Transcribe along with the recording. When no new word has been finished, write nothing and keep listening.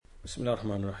بسم الله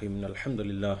الرحمن الرحيم الحمد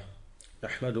لله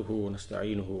نحمده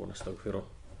ونستعينه ونستغفره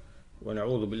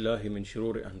ونعوذ بالله من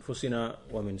شرور أنفسنا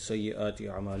ومن سيئات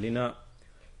أعمالنا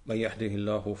من يهده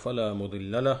الله فلا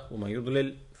مضل له ومن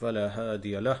يضلل فلا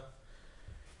هادي له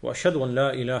وأشهد أن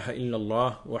لا إله إلا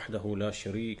الله وحده لا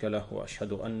شريك له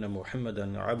وأشهد أن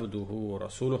محمدا عبده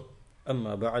ورسوله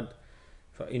أما بعد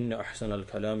فإن أحسن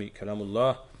الكلام كلام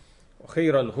الله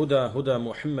وخير الهدى هدى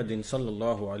محمد صلى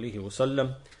الله عليه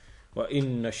وسلم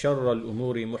وإن شر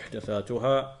الأمور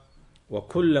محدثاتها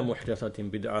وكل محدثة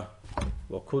بدعة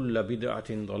وكل بدعة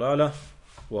ضلالة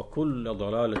وكل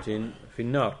ضلالة في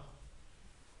النار.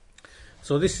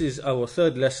 So this is our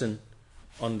third lesson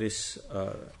on this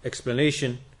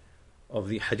explanation of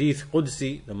the Hadith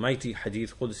Qudsi, the mighty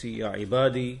Hadith Qudsi, Ya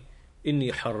ibadi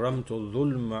inni haramtu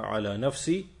dhulma ala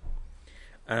nafsi,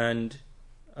 and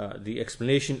the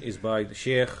explanation is by the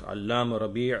Shaykh Allama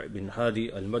Rabi' bin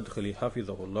Hadi al-Madkhali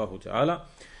hafidhahullah ta'ala.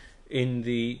 In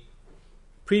the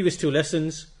previous two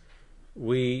lessons,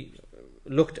 we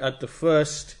looked at the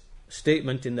first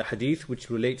statement in the hadith which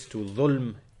relates to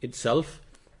dhulm itself,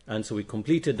 and so we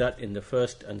completed that in the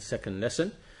first and second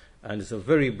lesson. And as a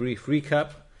very brief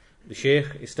recap, the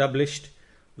Shaykh established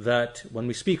that when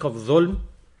we speak of dhulm,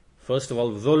 first of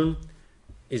all, dhulm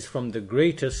is from the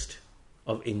greatest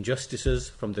of injustices,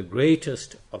 from the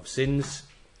greatest of sins,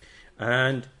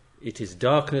 and it is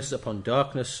darkness upon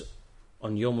darkness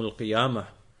on Yawmul Qiyamah.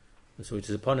 And so it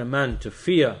is upon a man to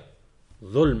fear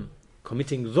dhulm,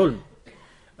 committing dhulm.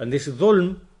 And this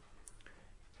dhulm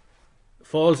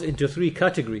falls into three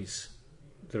categories.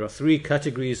 There are three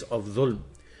categories of dhulm.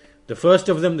 The first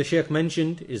of them, the Shaykh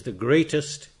mentioned, is the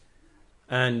greatest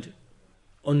and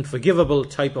unforgivable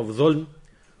type of dhulm,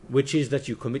 which is that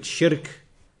you commit shirk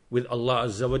with Allah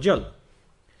Azza wa Jal.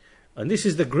 And this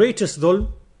is the greatest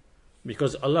dhulm,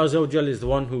 because Allah Azza wa Jal is the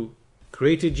one who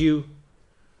created you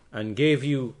and gave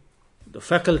you the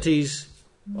faculties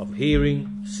of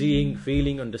hearing, seeing,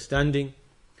 feeling, understanding.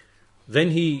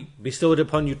 Then He bestowed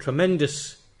upon you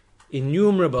tremendous,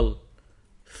 innumerable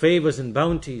favors and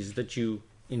bounties that you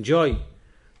enjoy.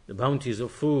 The bounties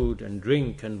of food and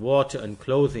drink and water and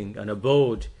clothing and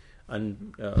abode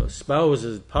and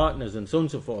spouses, partners, and so on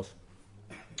and so forth.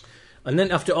 And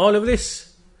then after all of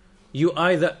this, you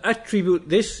either attribute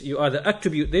this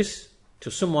to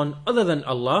someone other than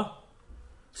Allah,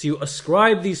 so you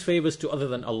ascribe these favors to other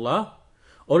than Allah,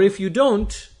 or if you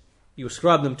don't, you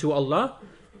ascribe them to Allah,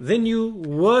 then you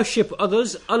worship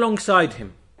others alongside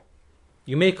Him.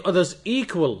 You make others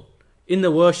equal in the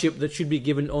worship that should be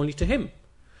given only to Him.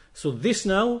 So this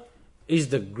now is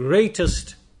the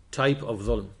greatest type of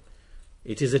dhulm.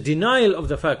 It is a denial of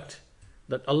the fact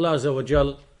that Allah Azza wa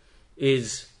Jal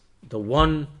is the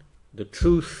one, the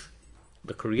truth,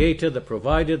 the creator, the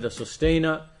provider, the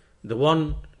sustainer, the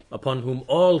one upon whom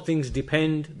all things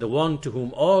depend, the one to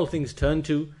whom all things turn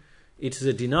to. It is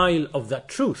a denial of that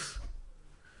truth.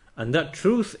 And that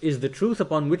truth is the truth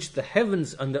upon which the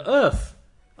heavens and the earth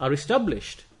are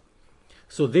established.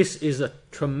 So this is a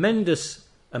tremendous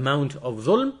amount of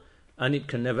dhulm, and it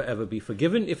can never ever be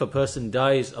forgiven if a person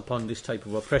dies upon this type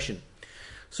of oppression.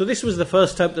 So this was the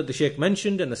first type that the Shaykh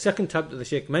mentioned, and the second type that the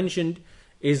Shaykh mentioned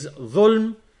is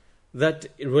dhulm that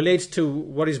relates to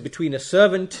what is between a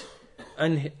servant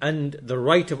and the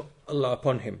right of Allah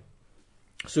upon him.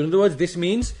 So in other words, this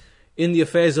means in the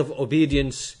affairs of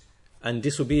obedience and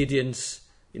disobedience,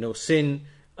 sin,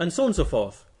 and so on and so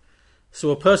forth.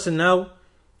 So a person now,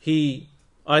 he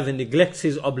either neglects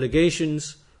his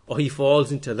obligations or he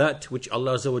falls into that which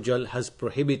Allah Azza wa Jal has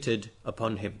prohibited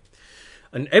upon him.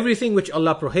 And everything which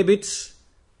Allah prohibits,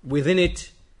 within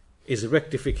it is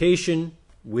rectification,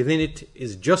 within it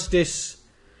is justice.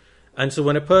 And so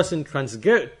when a person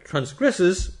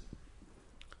transgresses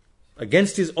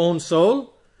against his own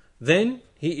soul, then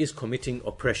he is committing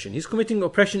oppression. He's committing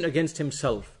oppression against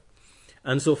himself.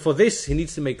 And so for this, he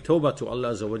needs to make tawbah to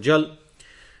Allah Azza wa Jal.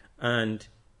 And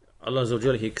Allah Azza wa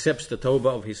Jal, He accepts the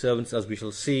tawbah of His servants, as we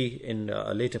shall see in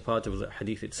a later part of the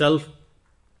hadith itself.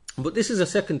 But this is a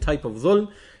second type of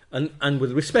dhulm, and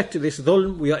with respect to this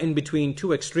dhulm, we are in between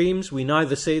two extremes. We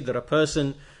neither say that a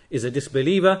person is a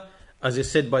disbeliever, as is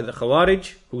said by the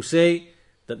Khawarij, who say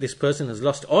that this person has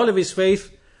lost all of his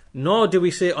faith, nor do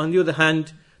we say, on the other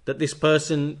hand, that this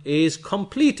person is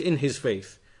complete in his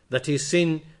faith, that his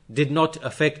sin did not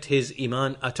affect his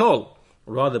iman at all.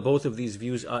 Rather, both of these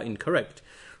views are incorrect.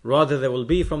 Rather, there will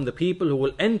be from the people who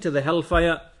will enter the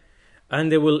hellfire, and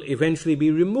they will eventually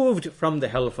be removed from the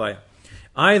hellfire,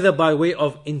 either by way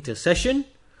of intercession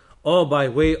or by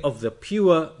way of the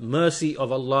pure mercy of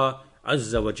Allah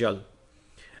Azza wa Jal.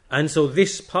 And so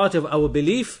this part of our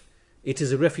belief, it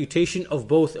is a refutation of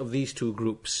both of these two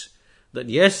groups. that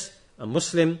yes, a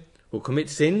Muslim who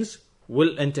commits sins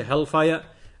will enter hellfire,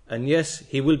 and yes,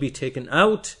 he will be taken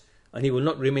out and he will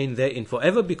not remain therein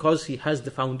forever because he has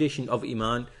the foundation of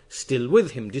Iman still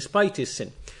with him despite his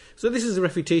sin. So this is a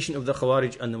refutation of the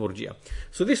Khawarij and the Murji'ah.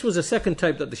 So this was the second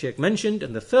type that the Shaykh mentioned,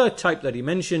 and the third type that he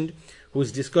mentioned,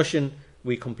 whose discussion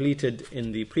we completed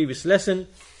in the previous lesson,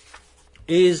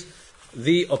 is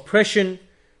the oppression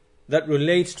that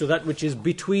relates to that which is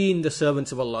between the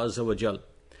servants of Allah Azza wa Jal.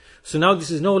 So now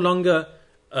this is no longer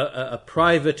a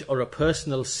private or a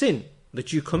personal sin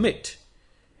that you commit,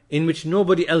 in which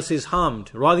nobody else is harmed.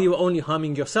 Rather, you are only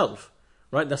harming yourself.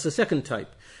 Right? That's the second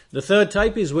type. The third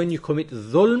type is when you commit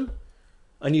dhulm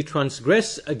and you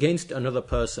transgress against another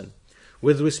person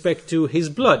with respect to his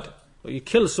blood, or you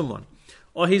kill someone,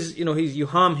 or you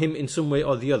harm him in some way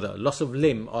or the other, loss of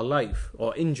limb or life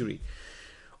or injury,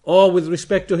 or with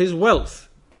respect to his wealth.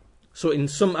 So in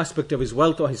some aspect of his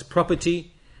wealth or his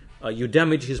property, you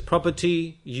damage his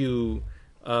property, you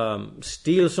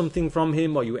steal something from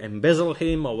him, or you embezzle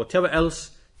him, or whatever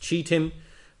else, cheat him.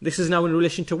 This is now in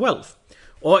relation to wealth.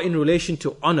 Or in relation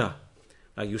to honor.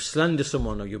 You slander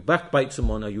someone, or you backbite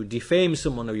someone, or you defame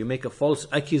someone, or you make a false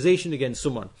accusation against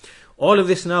someone. All of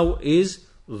this now is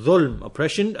dhulm,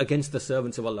 oppression against the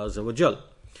servants of Allah Azza wa Jal.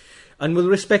 And with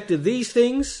respect to these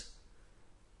things,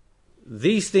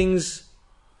 if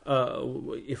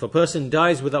a person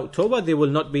dies without tawbah, they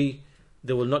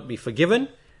will not be forgiven,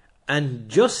 and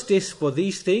justice for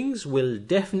these things will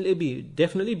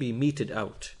definitely be meted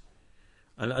out.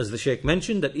 And as the Shaykh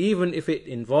mentioned, that even if it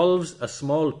involves a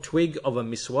small twig of a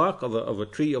miswak, of a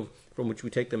tree from which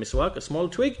we take the miswak, a small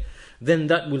twig, then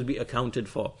that will be accounted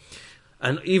for.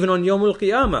 And even on Yawm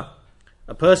al-Qiyamah,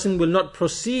 a person will not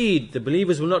proceed, the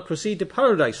believers will not proceed to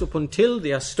paradise up until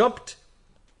they are stopped,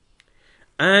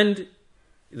 and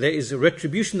there is a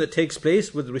retribution that takes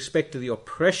place with respect to the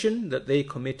oppression that they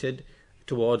committed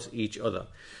towards each other.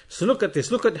 So look at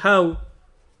this. Look at how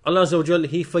Allah Azza wa Jal,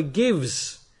 He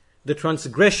forgives the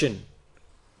transgression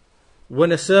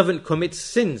when a servant commits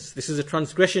sins. This is a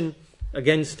transgression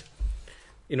against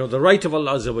the right of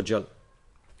Allah Azza wa Jal.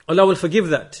 Allah will forgive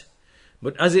that.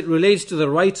 But as it relates to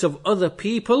the rights of other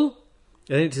people,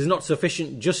 then it is not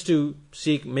sufficient just to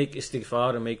make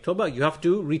istighfar and make tawbah. You have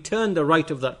to return the right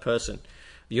of that person.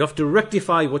 You have to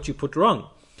rectify what you put wrong.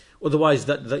 Otherwise,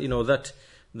 that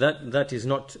is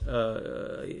not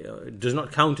does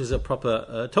not count as a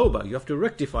proper tawbah. You have to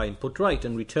rectify and put right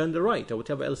and return the right, or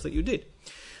whatever else that you did.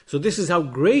 So this is how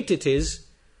great it is,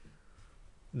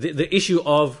 the issue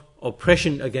of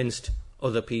oppression against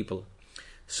other people.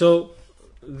 So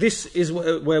this is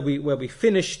where we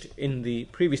finished in the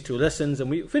previous two lessons, and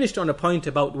we finished on a point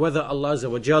about whether Allah Azza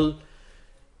wa Jal,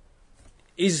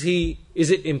 is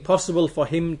it impossible for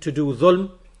him to do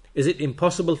dhulm? Is it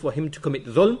impossible for him to commit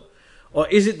dhulm? Or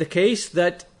is it the case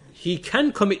that he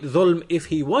can commit dhulm if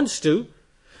he wants to,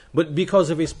 but because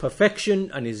of his perfection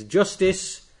and his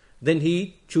justice, then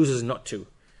he chooses not to?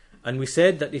 And we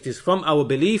said that it is from our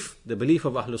belief, the belief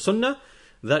of Ahlul Sunnah,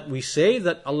 that we say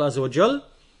that Allah Azza wa Jal,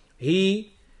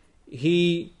 He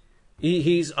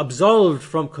is absolved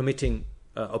from committing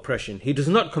oppression. He does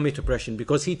not commit oppression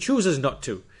because he chooses not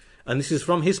to. And this is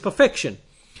from his perfection.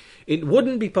 It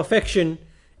wouldn't be perfection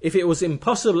if it was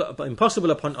impossible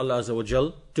upon Allah Azza wa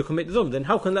Jal to commit dhulm. Then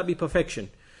how can that be perfection?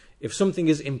 If something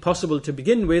is impossible to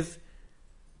begin with,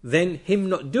 then him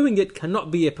not doing it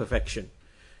cannot be a perfection.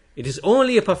 It is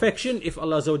only a perfection if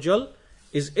Allah Azza wa Jal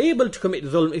is able to commit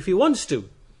dhulm if he wants to.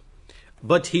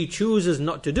 But he chooses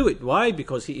not to do it. Why?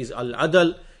 Because he is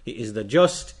al-adal, he is the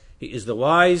just, he is the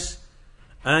wise,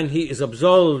 and he is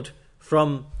absolved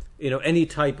from any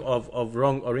type of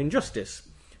wrong or injustice.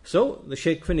 So the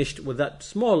Shaykh finished with that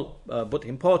small but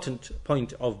important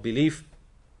point of belief.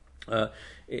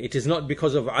 It is not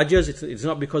because of ajaz, it's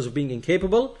not because of being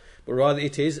incapable, but rather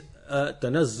it is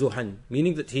tanazzuhan,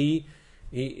 meaning that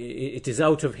it is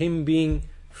out of him being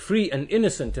free and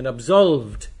innocent and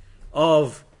absolved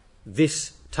of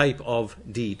this type of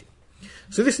deed.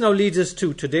 So this now leads us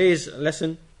to today's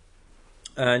lesson,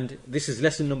 and this is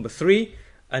lesson number 3,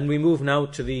 and we move now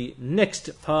to the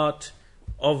next part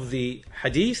of the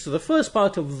hadith. So the first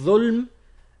part of dhulm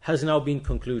has now been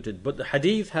concluded, but the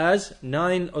hadith has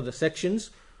 9 other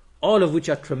sections, all of which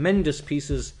are tremendous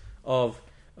pieces of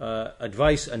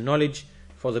advice and knowledge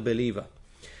for the believer.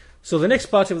 So the next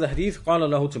part of the hadith, قال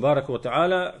الله تبارك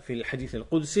وتعالى في الحديث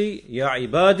القدسي يا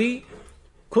عبادي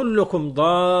كلكم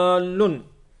ضال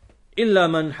إلا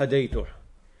من هديته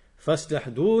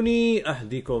فاستهدوني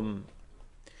أهدكم.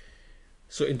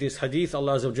 So in this hadith,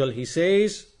 Allah Azza wa Jal, He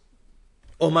says,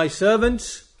 O my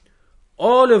servants,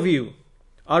 all of you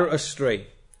are astray.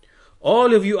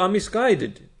 all of you are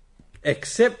misguided,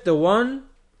 except the one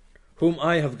whom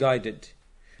I have guided.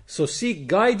 So seek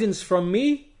guidance from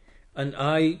me, and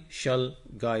I shall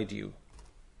guide you.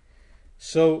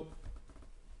 So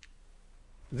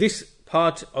this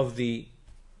part of the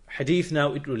hadith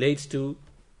now, it relates to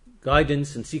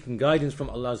guidance and seeking guidance from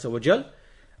Allah Azza wa Jal.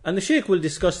 And the Shaykh will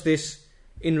discuss this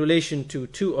in relation to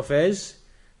two affairs.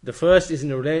 The first is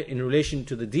in relation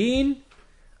to the deen,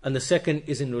 and the second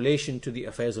is in relation to the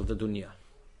affairs of the dunya.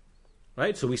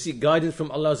 Right? So we seek guidance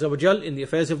from Allah Azza wa Jal in the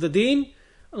affairs of the deen,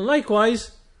 and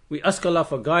likewise we ask Allah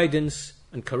for guidance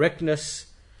and correctness,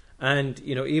 and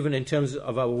even in terms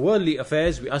of our worldly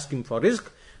affairs we ask Him for rizq.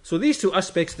 So these two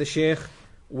aspects the Shaykh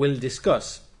will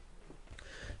discuss.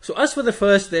 So as for the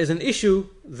first, there is an issue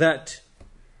that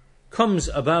comes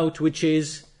about, which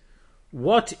is,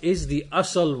 what is the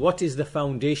asal, what is the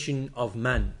foundation of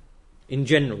man in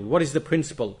general? What is the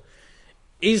principle?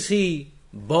 Is he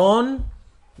born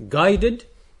guided?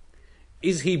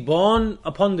 Is he born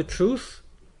upon the truth?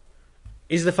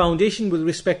 Is the foundation with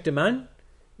respect to man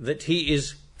that he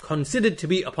is considered to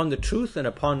be upon the truth and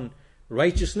upon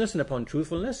righteousness and upon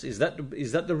truthfulness? Is that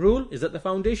the rule? Is that the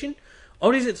foundation?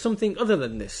 Or is it something other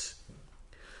than this?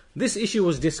 This issue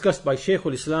was discussed by Shaykh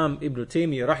al-Islam Ibn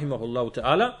Taymiyyah rahimahullah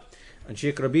ta'ala, and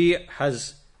Shaykh Rabi'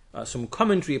 has some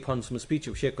commentary upon some speech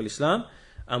of Shaykh al-Islam,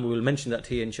 and we will mention that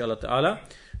here inshallah ta'ala.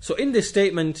 So in this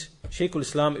statement, Shaykh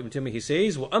al-Islam Ibn Taymiyyah, he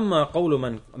says, وَأَمَّا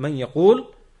قَوْلُ مَنْ يَقُولُ,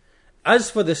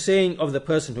 as for the saying of the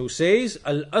person who says,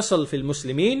 al-asal fil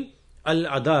muslimin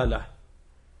al-adala,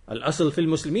 al-asal fil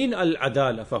muslimin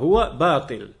al-adala, fahuwa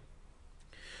batil.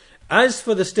 As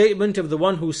for the statement of the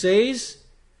one who says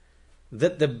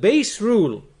that the base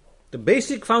rule, the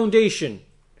basic foundation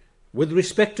with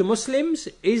respect to Muslims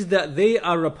is that they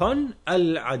are upon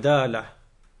al-adala,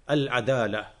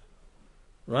 al-adala,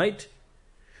 right?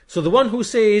 So the one who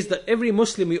says that every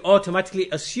Muslim, we automatically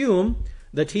assume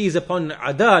that he is upon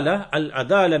adala.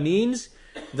 Al-adala means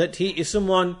that he is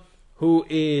someone who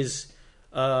is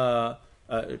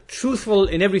truthful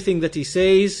in everything that he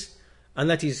says, and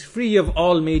that he's free of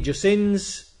all major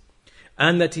sins,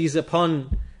 and that he's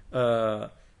upon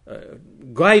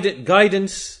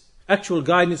guidance, actual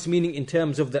guidance, meaning in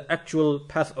terms of the actual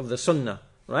path of the sunnah,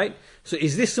 right? So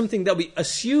is this something that we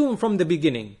assume from the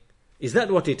beginning? Is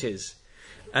that what it is?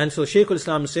 And so Shaykh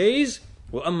al-Islam says,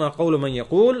 وَأَمَّا قَوْلُ مَنْ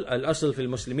يَقُولُ الْأَصْلُ فِي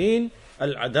الْمُسْلِمِينَ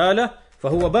الْعَدَالَةِ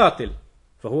فَهُوَ باطل.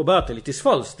 فَهُوَ باطل. It is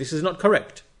false. This is not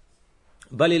correct.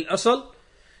 بَلِ الْأَصْلُ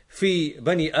في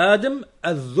بني آدم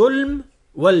الظلم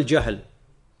والجهل.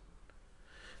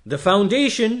 The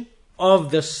foundation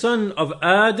of the son of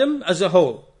Adam as a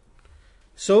whole.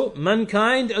 So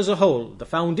mankind as a whole, the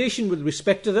foundation with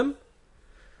respect to them,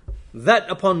 that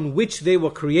upon which they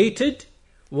were created,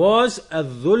 was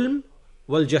الظلم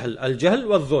والجهل. الجهل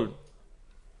والظلم.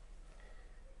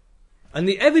 And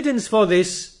the evidence for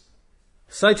this,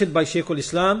 cited by Shaykh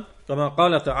al-Islam, كما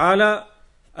قال تعالى,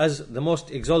 as the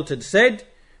most exalted said,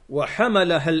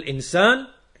 وَحَمَلَهَا الْإِنسَانِ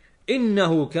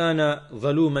إِنَّهُ كَانَ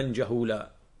ظَلُومًا جَهُولًا.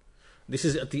 This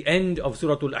is at the end of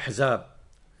Surah Al-Ahzab.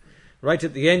 Right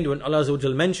at the end, when Allah Azza wa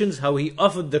Jal mentions how He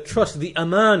offered the trust, the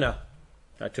amana,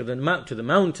 to the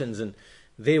mountains, and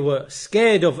they were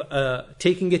scared of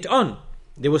taking it on.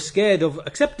 They were scared of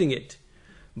accepting it.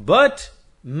 But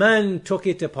man took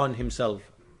it upon himself.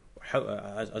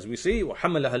 As we see,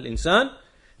 وَحَمَلَهَا الْإِنسَانِ,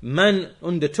 man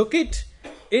undertook it.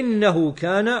 إِنَّهُ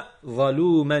كَانَ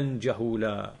ظَلُومًا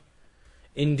جَهُولًا.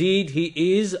 Indeed,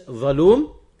 he is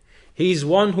ظَلُوم. He is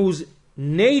one whose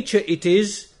nature it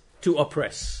is to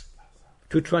oppress,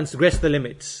 to transgress the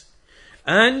limits.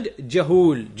 And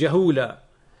jahul, jahula.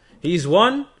 He is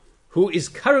one who is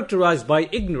characterized by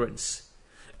ignorance.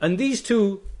 And these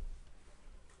two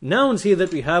nouns here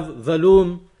that we have,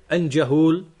 zalum and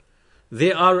jahul,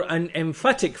 they are an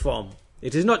emphatic form.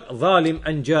 It is not zalim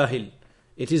and jahil.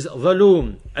 It is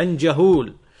zalum and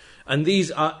jahul. And these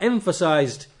are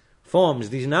emphasized forms.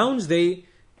 These nouns, they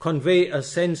convey a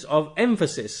sense of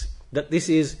emphasis, that this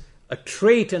is a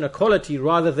trait and a quality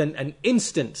rather than an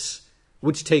instance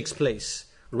which takes place,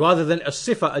 rather than a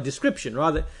sifa, a description,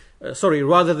 rather than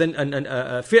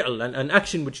a fi'l, an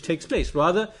action which takes place.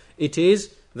 Rather, it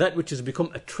is that which has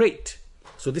become a trait.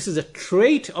 So this is a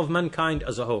trait of mankind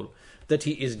as a whole, that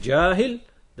he is jahil,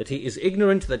 that he is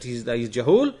ignorant, that he is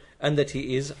jahul, and that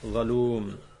he is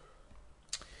zaloom.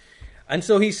 And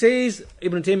so he says,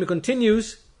 Ibn Taymiyyah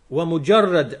continues,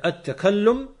 وَمُجَرَّدْ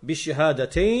التَّكَلُّمْ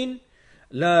بِالشَّهَادَتَيْنِ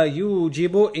لَا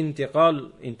يُوجِبُ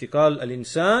انتقال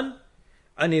الإنسان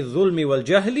عن الظلم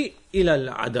والجهل إلى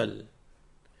العدل.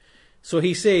 So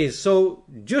he says, so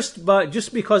just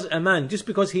because a man, just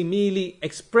because he merely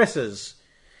expresses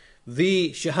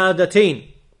the Shahadatain,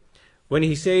 when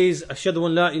he says, Ashhadu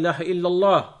an la ilaha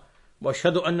illallah, wa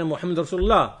ashhadu anna Muhammad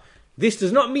Rasulullah, this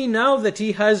does not mean now that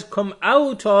he has come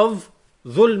out of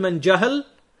dhulm and jahl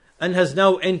and has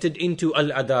now entered into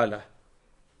al-adala.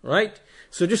 Right?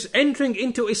 So just entering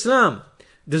into Islam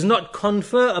does not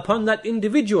confer upon that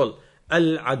individual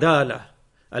al-adala.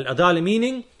 Al-adala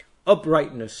meaning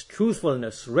uprightness,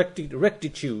 truthfulness,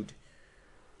 rectitude.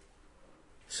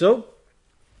 So,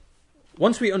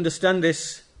 once we understand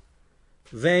this,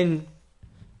 then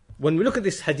when we look at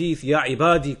this hadith, Ya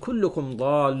ibadi kullukum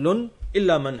dhalun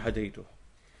illa man hadaytuh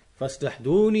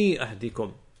fastahduni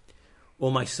ahdikum.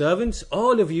 O my servants,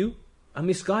 all of you are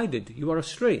misguided, you are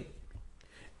astray,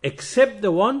 except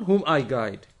the one whom I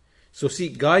guide. So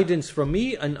seek guidance from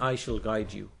me and I shall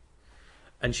guide you.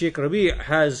 And Shaykh Rabi'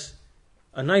 has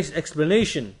a nice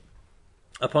explanation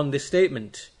upon this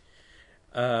statement,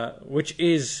 which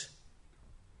is,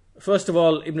 first of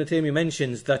all, Ibn Taymiyyah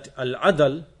mentions that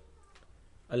al-adl,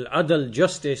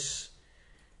 justice,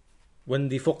 when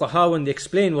the fuqaha, when they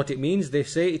explain what it means, they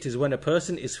say it is when a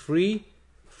person is free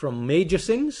from major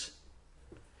sins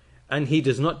and he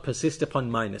does not persist upon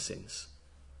minor sins.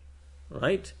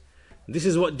 Right? This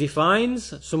is what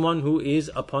defines someone who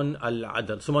is upon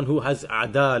al-adl, someone who has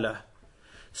adala,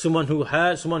 someone who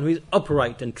is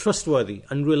upright and trustworthy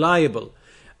and reliable,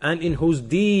 and in whose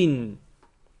deen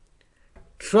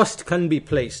trust can be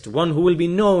placed, one who will be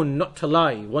known not to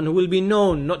lie, one who will be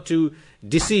known not to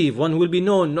deceive, one who will be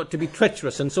known not to be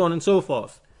treacherous, and so on and so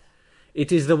forth.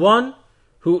 It is the one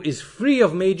who is free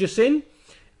of major sin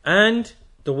and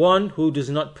the one who does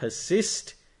not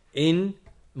persist in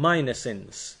minor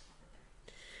sins.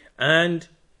 And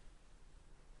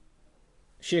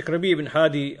Shaykh Rabi' ibn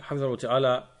Hadi, Hafidhahullah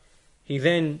Ta'ala, he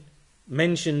then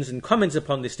mentions and comments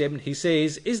upon this statement. He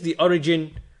says, is the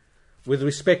origin with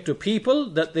respect to people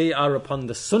that they are upon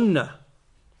the sunnah.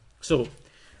 So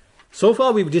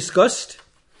far we've discussed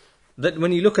that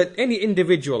when you look at any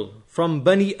individual from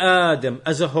Bani Adam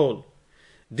as a whole,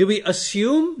 do we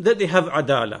assume that they have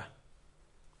adala?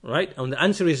 Right? And the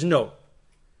answer is no.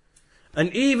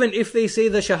 And even if they say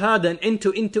the shahada and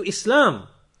enter into Islam,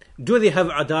 do they have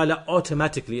adala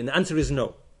automatically? And the answer is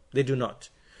no, they do not.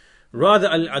 Rather,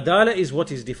 al-adala is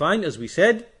what is defined, as we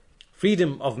said,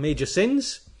 freedom of major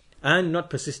sins and not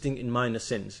persisting in minor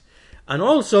sins. And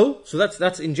also, so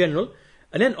that's in general.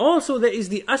 And then also there is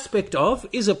the aspect of,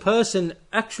 is a person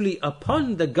actually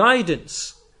upon the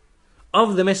guidance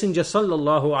of the Messenger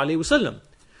sallallahu alaihi wasallam?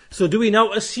 So do we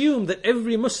now assume that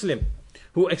every Muslim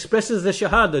who expresses the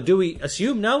shahada, do we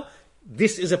assume now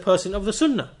this is a person of the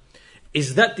sunnah?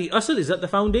 Is that the asl? Is that the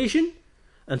foundation?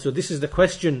 And so this is the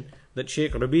question that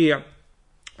Shaykh Rabi'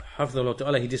 Hafidhahullah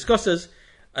Ta'ala, he discusses,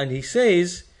 and he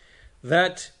says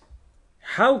that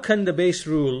how can the base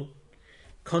rule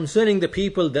concerning the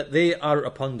people that they are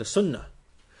upon the sunnah,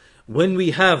 when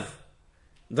we have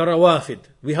the Rawafid,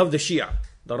 we have the Shia,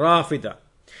 the Rafida,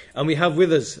 and we have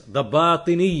with us the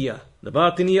Batiniyya. The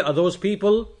Batiniyya are those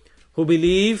people who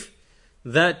believe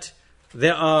that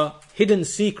there are hidden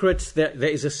secrets, there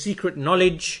is a secret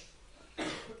knowledge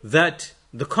that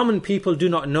the common people do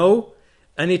not know,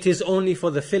 and it is only for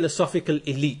the philosophical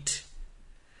elite.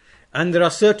 And there are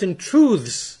certain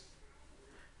truths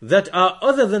that are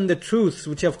other than the truths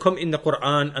which have come in the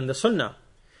Quran and the Sunnah,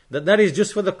 that is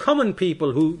just for the common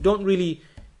people who don't really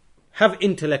have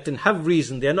intellect and have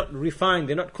reason. They are not refined,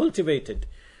 they're not cultivated.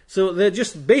 So they're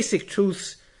just basic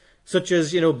truths, such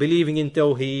as, believing in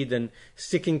Tawheed and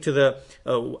sticking to the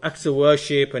acts of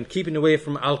worship and keeping away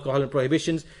from alcohol and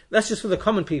prohibitions. That's just for the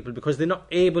common people, because they're not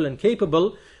able and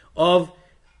capable of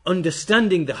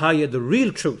understanding the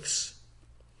real truths.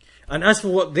 And as for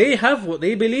what they have, what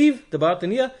they believe, the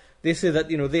Batiniyya, they say that,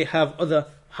 they have other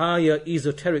higher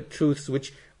esoteric truths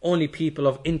which only people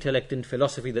of intellect and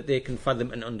philosophy that they can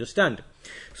fathom and understand.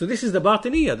 So this is the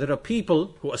Batiniyya. There are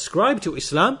people who ascribe to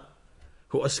Islam,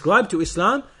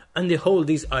 and they hold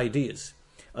these ideas.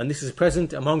 And this is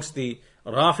present amongst the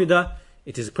Rafida,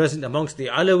 it is present amongst the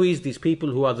Alawis, these people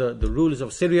who are the rulers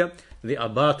of Syria. They are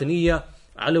Batiniyya,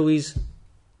 Alawis,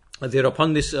 they're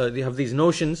upon this, they have these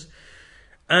notions.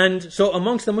 And so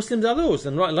amongst the Muslims are those.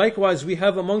 And likewise we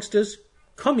have amongst us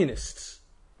communists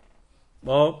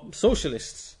or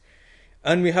socialists.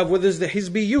 And we have with us the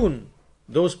Hizbiyun,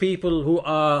 those people who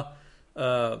are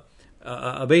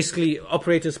basically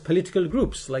operate as political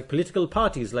groups, like political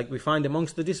parties, like we find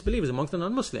amongst the disbelievers, amongst the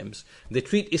non-Muslims. They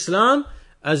treat Islam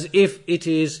as if it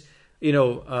is, in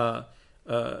a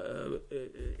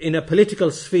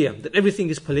political sphere, that everything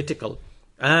is political.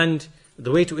 And the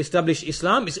way to establish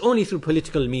Islam is only through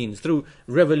political means, through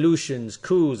revolutions,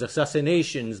 coups,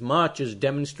 assassinations, marches,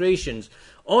 demonstrations,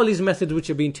 all these methods which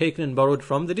have been taken and borrowed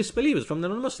from the disbelievers, from the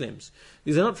non-Muslims.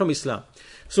 These are not from Islam.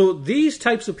 So these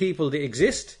types of people, they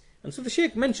exist. And so the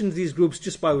Shaykh mentions these groups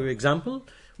just by way of example.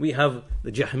 We have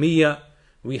the Jahmiyyah,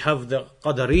 we have the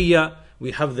Qadariyah,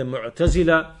 we have the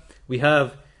Mu'tazila, we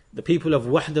have the people of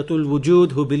Wahdatul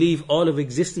Wujud who believe all of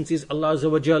existence is Allah Azza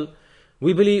wa Jal.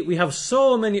 We have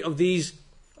so many of these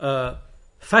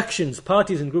factions,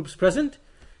 parties and groups present.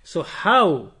 So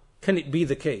how can it be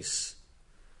the case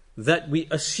that we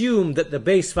assume that the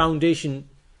base foundation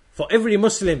for every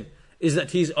Muslim is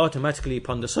that he's automatically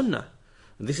upon the Sunnah?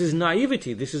 This is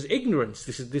naivety, this is ignorance,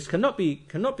 this cannot be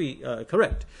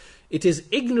correct. It is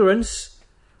ignorance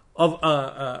of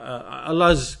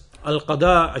Allah's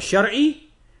al-qada al-shar'i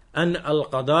and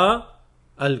al-qada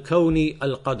al-kawni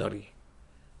al-qadari.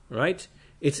 Right?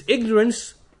 It's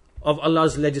ignorance of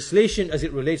Allah's legislation as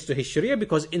it relates to His Sharia,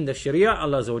 because in the Sharia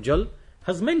Allah Azza wa Jal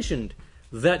has mentioned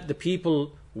that the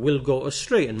people will go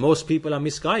astray and most people are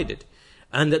misguided,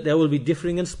 and that there will be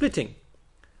differing and splitting.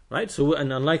 Right? So, and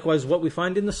likewise what we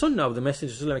find in the Sunnah of the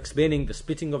Messenger explaining the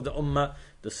splitting of the Ummah,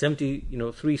 the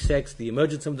 73 sects, the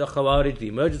emergence of the Khawarij, the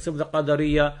emergence of the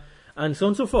Qadariyah, and so on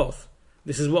and so forth.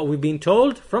 This is what we've been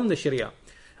told from the Sharia.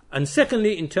 And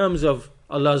secondly, in terms of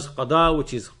Allah's qada,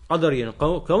 which is qadari and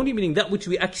kawni, meaning that which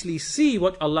we actually see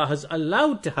what Allah has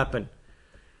allowed to happen.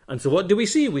 And so what do we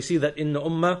see? We see that in the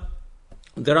Ummah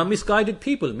there are misguided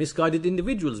people, misguided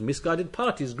individuals, misguided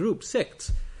parties, groups,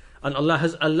 sects. And Allah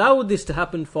has allowed this to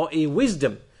happen for a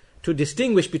wisdom to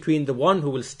distinguish between the one who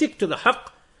will stick to the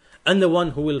haqq and the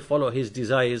one who will follow his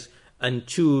desires and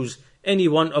choose any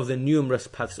one of the numerous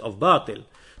paths of batil.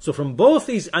 So from both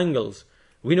these angles,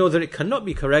 we know that it cannot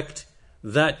be correct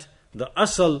that the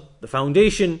asal, the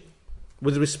foundation,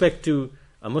 with respect to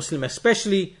a Muslim,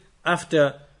 especially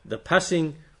after the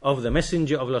passing of the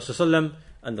Messenger of Allah ﷺ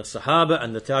and the Sahaba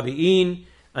and the Tabi'een,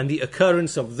 and the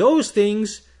occurrence of those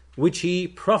things which he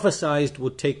prophesied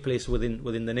would take place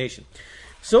within the nation.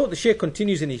 So the Shaykh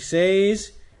continues and he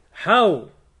says, how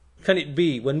can it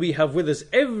be when we have with us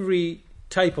every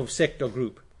type of sect or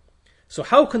group? So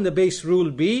how can the base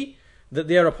rule be that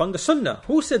they are upon the Sunnah?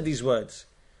 Who said these words?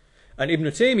 And Ibn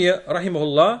Taymiyyah,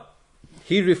 rahimahullah,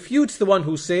 he refutes the one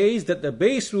who says that the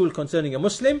base rule concerning a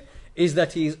Muslim is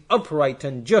that he is upright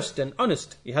and just and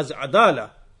honest. He has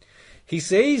adala. He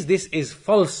says this is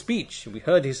false speech. We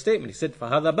heard his statement. He said,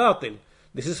 فَهَذَا بَاطِل.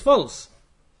 This is false.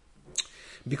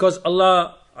 Because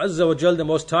Allah Azza wa Jal, the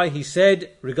Most High, He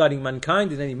said regarding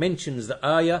mankind, and then He mentions the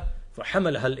ayah,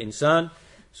 فَحَمَلَهَا الْإِنسَانِ.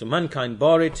 So mankind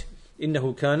bore it.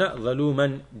 إِنَّهُ كَانَ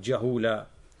ظَلُومًا جَهُولًا.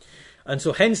 And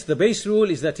so hence the base rule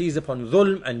is that he is upon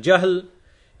dhulm and jahl,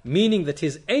 meaning that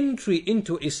his entry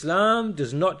into Islam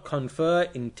does not confer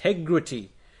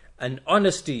integrity and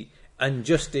honesty and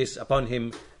justice upon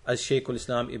him, as Shaykh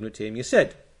al-Islam Ibn Taymiyyah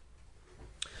said.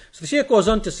 So the Shaykh goes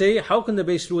on to say, how can the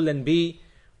base rule then be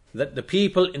that the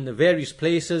people in the various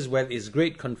places where there is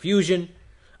great confusion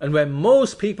and where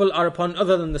most people are upon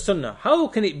other than the Sunnah, how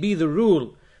can it be the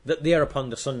rule that they are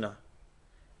upon the Sunnah?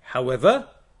 However,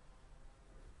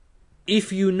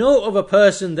 if you know of a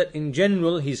person that in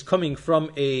general he's coming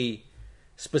from a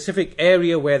specific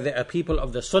area where there are people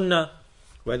of the Sunnah,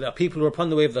 where there are people who are upon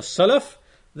the way of the Salaf,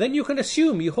 then you can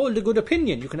assume, you hold a good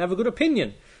opinion, you can have a good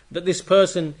opinion that this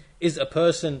person is a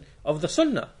person of the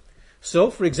Sunnah.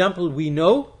 So, for example, we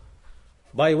know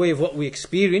by way of what we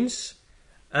experience,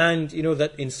 and you know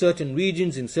that in certain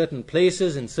regions, in certain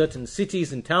places, in certain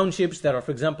cities and townships, there are,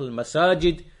 for example,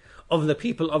 masajid of the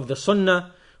people of the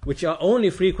Sunnah, which are only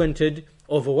frequented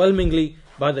overwhelmingly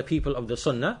by the people of the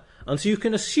Sunnah. And so you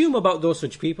can assume about those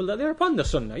such people that they're upon the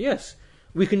Sunnah. Yes,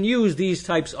 we can use these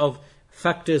types of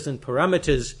factors and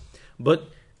parameters, but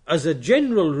as a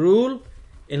general rule,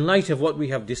 in light of what we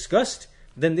have discussed,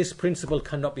 then this principle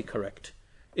cannot be correct.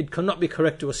 It cannot be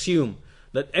correct to assume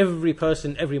that every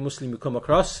person, every Muslim you come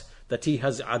across, that he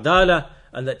has adala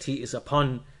and that he is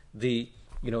upon the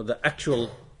actual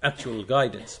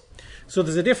guidance. So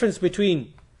there's a difference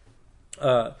between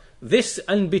this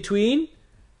and between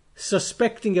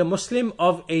suspecting a Muslim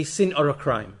of a sin or a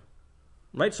crime.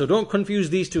 Right? So don't confuse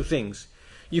these two things.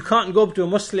 You can't go up to a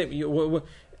Muslim.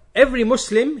 Every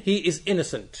Muslim, he is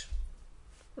innocent.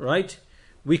 Right?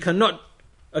 We cannot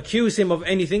accuse him of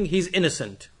anything. He's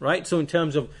innocent. Right? So in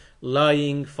terms of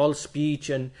lying, false speech,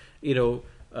 and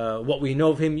what we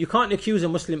know of him, you can't accuse a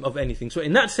Muslim of anything. So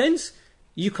in that sense,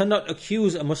 you cannot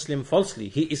accuse a Muslim falsely.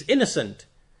 He is innocent.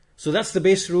 So that's the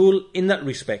base rule in that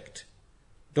respect.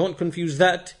 Don't confuse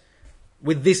that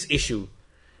with this issue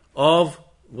of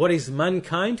what is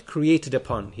mankind created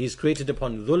upon. He is created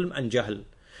upon dhulm and jahl.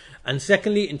 And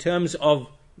secondly, in terms of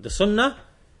the Sunnah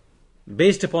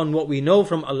based upon what we know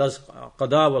from Allah's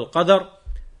qada wal qadar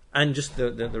and just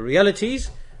the realities,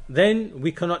 then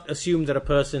we cannot assume that a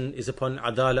person is upon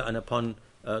adala and upon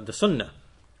the sunnah.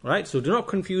 Right? So do not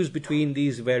confuse between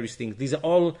these various things. These are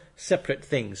all separate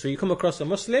things. So you come across a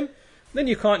Muslim, then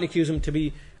you can't accuse him to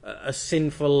be a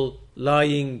sinful,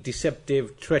 lying,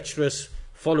 deceptive, treacherous,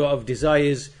 follower of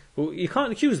desires. You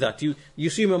can't accuse that. You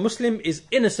assume a Muslim is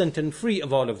innocent and free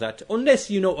of all of that,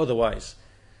 unless you know otherwise.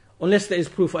 Unless there is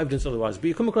proof or evidence otherwise. But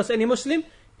you come across any Muslim,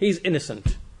 he's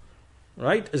innocent.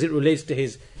 Right? As it relates to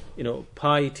his,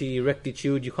 piety,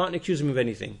 rectitude, you can't accuse him of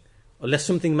anything, unless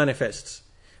something manifests.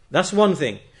 That's one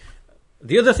thing.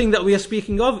 The other thing that we are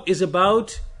speaking of is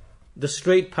about the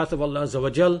straight path of Allah Azza wa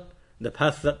Jal, the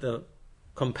path that the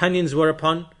companions were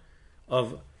upon,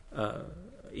 of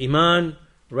Iman,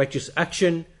 righteous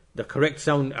action, the correct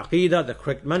sound Aqidah, the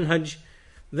correct manhaj.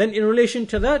 Then in relation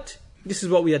to that, this is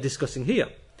what we are discussing here.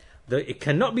 It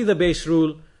cannot be the base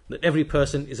rule that every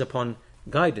person is upon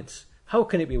guidance. How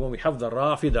can it be when we have the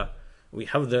Rafidah, we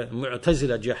have the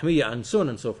Mu'tazila, Jahmiyyah, and so on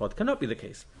and so forth? Cannot be the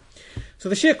case. So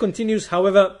the Shaykh continues,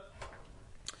 however,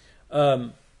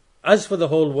 as for the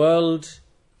whole world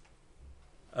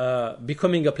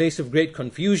becoming a place of great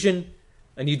confusion,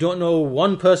 and you don't know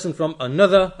one person from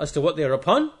another as to what they are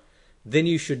upon, then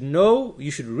you should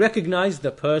recognize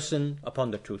the person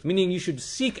upon the truth. Meaning you should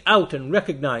seek out and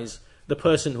recognize the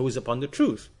person who is upon the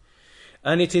truth.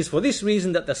 And it is for this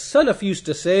reason that the Salaf used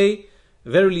to say,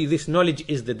 verily this knowledge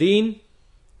is the deen.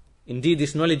 Indeed,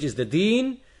 this knowledge is the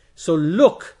deen. So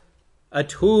look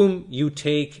at whom you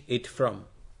take it from.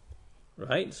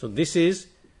 Right? So this is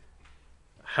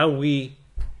how we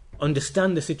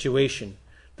understand the situation.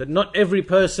 That not every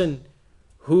person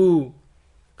who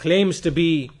claims to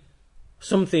be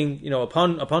something,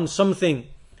 upon something,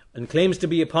 and claims to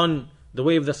be upon the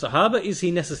way of the Sahaba, is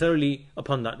he necessarily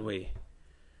upon that way.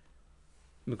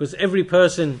 Because every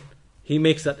person, he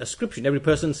makes that ascription. Every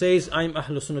person says, I'm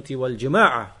Ahlus Sunnati wal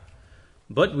Jama'ah.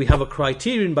 But we have a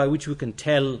criterion by which we can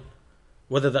tell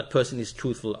whether that person is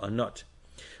truthful or not.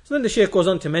 So then the Shaykh goes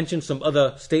on to mention some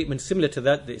other statements similar to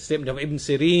that. The statement of Ibn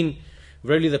Sirin,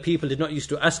 verily the people did not used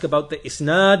to ask about the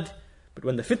isnad, but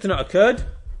when the fitna occurred,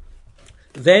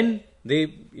 then the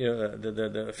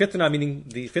fitna, meaning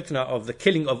the fitna of the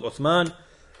killing of Uthman,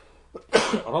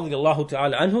 radiyallahu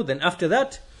ta'ala anhu, then after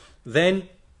that, then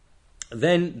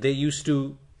they used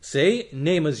to say,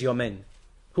 name us your men.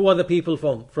 Who are the people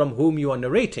from whom you are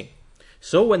narrating?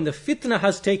 So when the fitna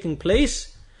has taken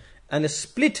place, and a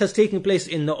split has taken place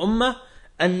in the ummah,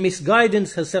 and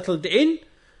misguidance has settled in,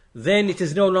 then it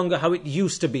is no longer how it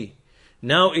used to be.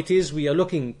 Now it is, we are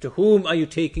looking to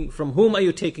from whom are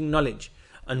you taking knowledge?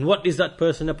 And what is that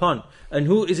person upon? And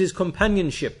who is his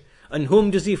companionship? And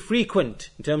whom does he frequent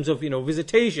in terms of,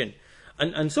 visitation?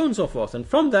 And so on and so forth. And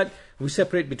from that, we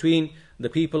separate between the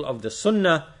people of the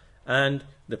Sunnah and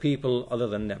the people other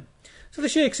than them. So the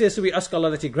Shaykh says, so we ask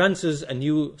Allah that He grants us a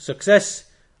new success,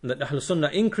 and that Ahlul Sunnah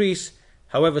increase.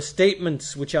 However,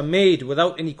 statements which are made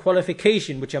without any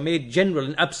qualification, which are made general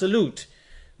and absolute,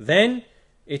 then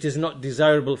it is not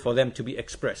desirable for them to be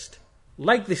expressed.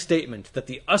 Like the statement that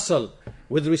the asal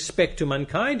with respect to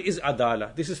mankind is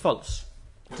adala. This is false.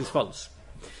 It is false.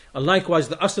 And likewise,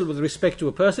 the asal with respect to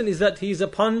a person is that he is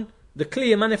upon the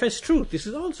clear manifest truth. This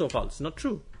is also false, not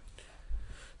true.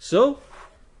 So,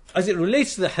 as it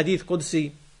relates to the Hadith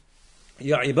Qudsi,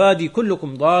 Ya ibadi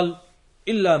kullukum dal,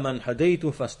 illa man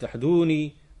hadaytu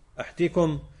fastahduni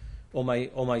ahtikum. O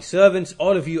my servants,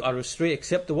 all of you are astray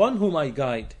except the one whom I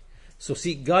guide. So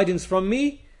seek guidance from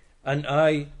me, and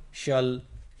I shall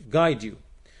guide you.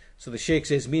 So the Shaykh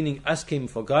says, meaning ask him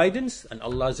for guidance, and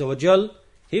Allah Azza wa Jal,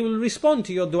 He will respond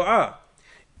to your dua.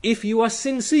 If you are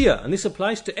sincere, and this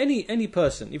applies to any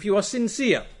person, if you are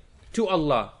sincere to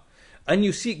Allah, and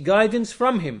you seek guidance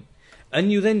from Him,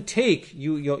 and you then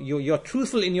you're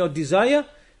truthful in your desire,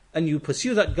 and you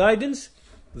pursue that guidance,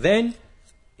 then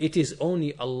it is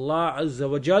only Allah Azza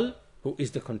wa Jal who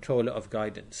is the controller of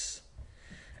guidance.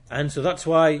 And so that's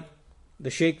why the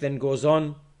Shaykh then goes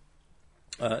on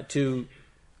to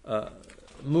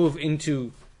move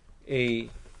into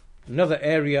another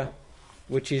area,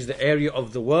 which is the area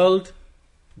of the world,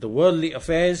 the worldly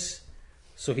affairs.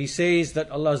 So he says that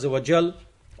Allah Azza wa Jal,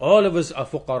 all of us are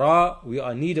fuqara, we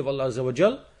are in need of Allah Azza wa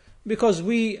Jal, because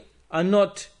we are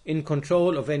not in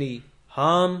control of any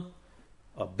harm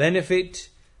or benefit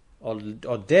or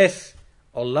death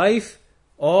or life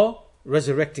or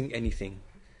resurrecting anything.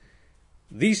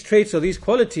 These traits or these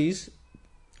qualities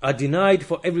are denied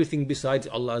for everything besides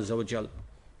Allah Azza wa Jal.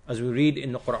 As we read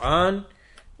in the Quran,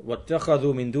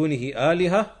 وَاتَّخَذُوا مِن دُونِهِ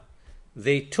آلِهَةً,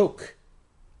 they took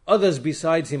others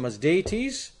besides Him as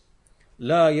deities.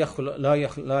 لا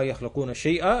يخلقون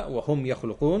شيئا وهم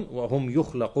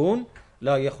يخلقون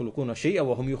لا يخلقون شيئا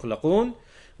وهم يخلقون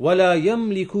ولا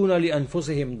يملكون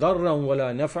لأنفسهم ضرا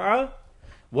ولا نفعا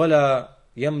ولا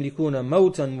يملكون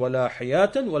موتا ولا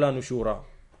حياة ولا نشورا.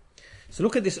 So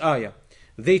look at this ayah.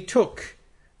 They took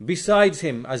besides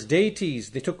him as deities,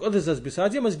 they took others as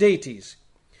besides him as deities.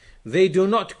 They do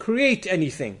not create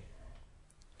anything,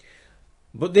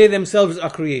 but they themselves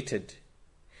are created.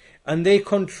 And they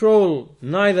control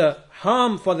neither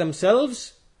harm for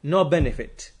themselves nor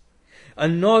benefit.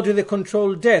 And nor do they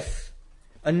control death,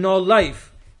 and nor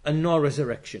life, and nor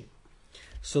resurrection.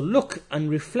 So look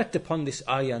and reflect upon this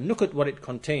ayah and look at what it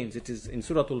contains. It is in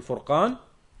Surah Al-Furqan,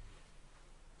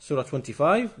 Surah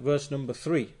 25, verse number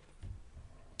 3.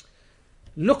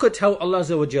 Look at how Allah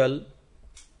Azza wa Jal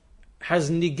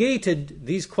has negated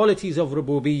these qualities of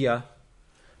rububiyyah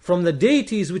from the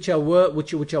deities which are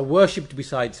worshipped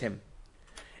besides him,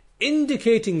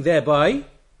 indicating thereby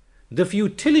the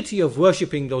futility of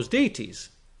worshipping those deities.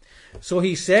 So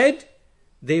he said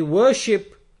they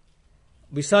worship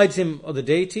besides him other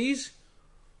deities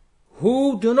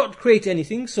who do not create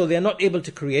anything, so they are not able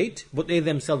to create, but they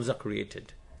themselves are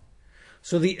created.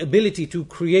 So the ability to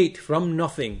create from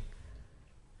nothing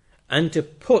and to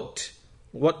put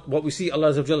what we see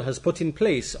Allah Azza wa Jal has put in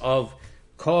place of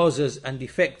causes and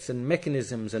effects and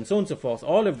mechanisms and so on and so forth,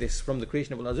 all of this from the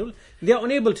creation of Allah Azza wa Jal, they are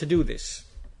unable to do this.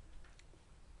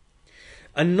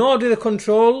 And nor do they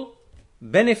control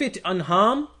benefit and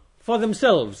harm for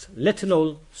themselves, let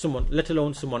alone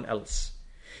someone else.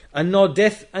 And nor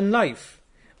death and life,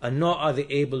 and nor are they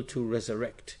able to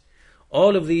resurrect.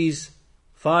 All of these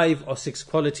 5 or 6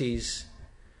 qualities,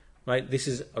 right? This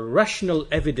is a rational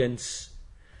evidence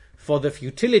for the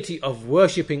futility of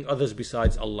worshipping others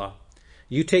besides Allah.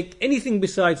 You take anything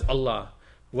besides Allah,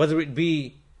 whether it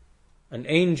be an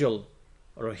angel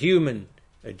or a human,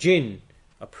 a jinn,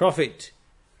 a prophet,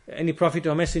 any prophet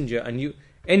or messenger, and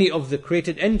any of the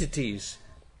created entities,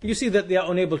 you see that they are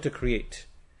unable to create.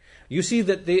 You see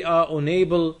that they are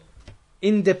unable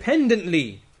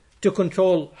independently to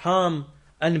control harm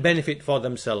and benefit for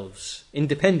themselves,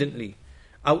 independently,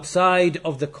 outside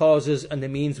of the causes and the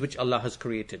means which Allah has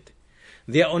created.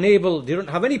 They are unable, they don't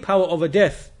have any power over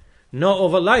death, nor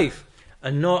over life,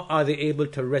 and nor are they able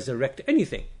to resurrect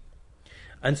anything.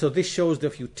 And so this shows the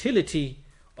futility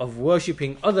of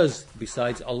worshipping others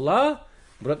besides Allah.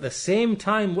 But at the same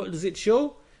time, what does it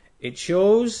show? It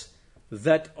shows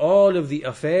that all of the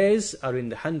affairs are in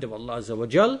the hand of Allah Azza wa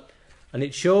Jal, and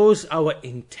it shows our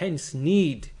intense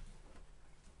need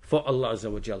for Allah Azza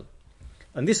wa Jal.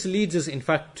 And this leads us in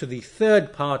fact to the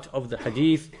third part of the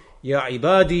hadith. Ya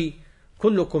ibadi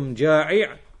kullukum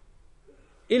ja'i'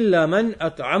 illa man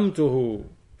at'amtuhu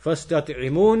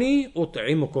fastat'imuni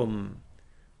ut'imukum.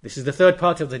 This is the third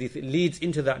part of the hadith. It leads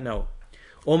into that now.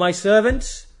 O my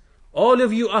servants, all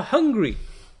of you are hungry,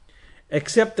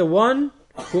 except the one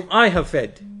whom I have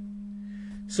fed.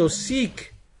 So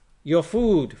seek your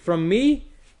food from me,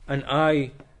 and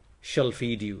I shall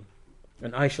feed you.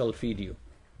 And I shall feed you.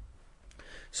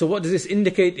 So what does this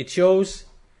indicate? It shows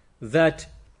that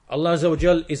Allah Azza wa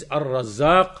Jal is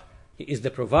Ar-Razzaq. He is the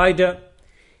provider.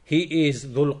 He is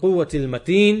Dhul Quwwatil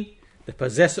Mateen, the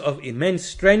possessor of immense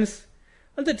strength.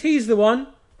 And that He is the one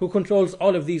who controls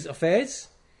all of these affairs.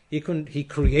 He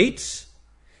creates,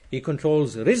 He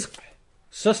controls rizq,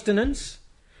 sustenance,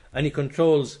 and He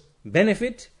controls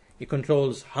benefit, He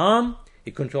controls harm,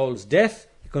 He controls death,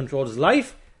 He controls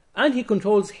life, and He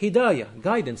controls hidayah,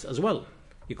 guidance as well.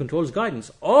 He controls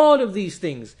guidance. All of these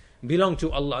things belong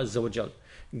to Allah Azza wa Jal.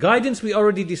 Guidance we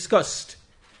already discussed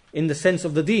in the sense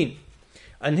of the deen.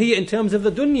 And here in terms of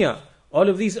the dunya, all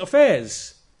of these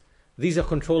affairs, these are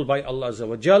controlled by Allah Azza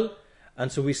wa Jal.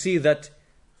 And so we see that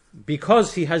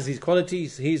because He has these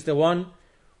qualities, He's the one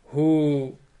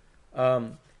who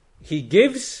He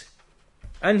gives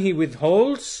and He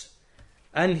withholds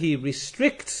and He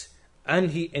restricts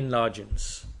and He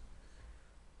enlarges.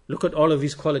 Look at all of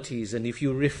these qualities, and if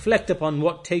you reflect upon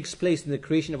what takes place in the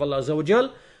creation of Allah Azza wa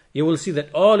Jal, you will see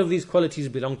that all of these qualities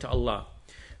belong to Allah.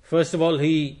 First of all,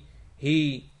 He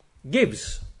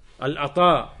gives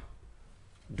al-ata.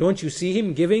 Don't you see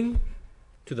Him giving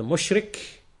to the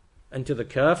mushrik and to the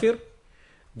kafir,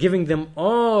 giving them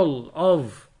all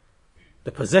of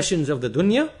the possessions of the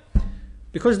dunya,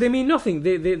 because they mean nothing.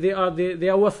 They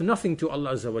are worth nothing to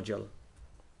Allah Azza wa Jal.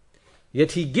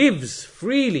 Yet He gives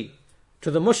freely to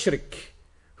the mushrik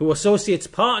who associates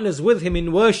partners with Him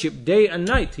in worship day and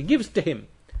night. He gives to him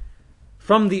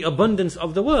from the abundance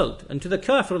of the world. And to the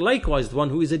kafir likewise, the one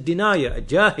who is a denier, a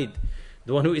jahid,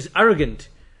 the one who is arrogant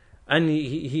and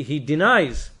he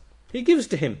denies, He gives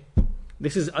to him.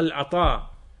 This is al-ata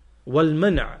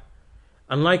wal-mana'.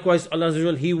 And likewise, Allah Azza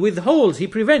wa Jal, He withholds, He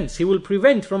prevents, He will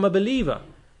prevent from a believer.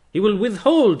 He will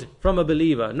withhold from a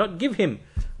believer, not give him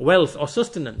wealth or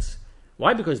sustenance.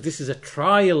 Why? Because this is a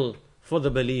trial for the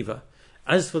believer.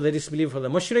 As for the disbeliever, for the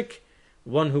mushrik,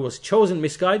 one who was chosen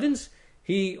misguidance,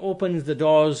 He opens the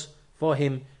doors for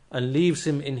him and leaves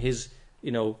him in his,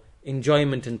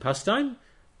 enjoyment and pastime,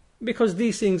 because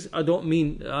these things are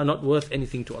not worth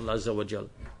anything to Allah Azza wa Jal.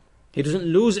 He doesn't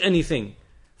lose anything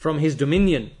from His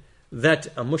dominion that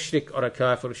a mushrik or a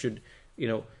kafir should,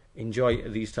 enjoy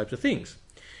these types of things.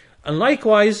 And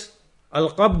likewise,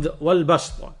 al-qabd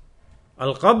wal-bast.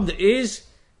 Al-qabd is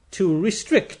to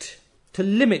restrict, to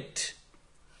limit.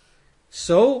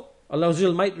 So, Allah Azza wa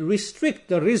Jal might restrict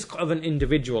the rizq of an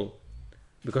individual,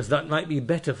 because that might be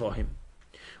better for him.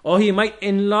 Or He might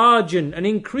enlarge and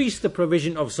increase the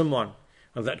provision of someone,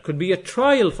 and that could be a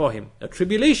trial for him, a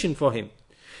tribulation for him.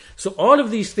 So all of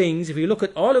these things, if you look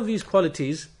at all of these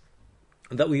qualities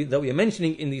that we are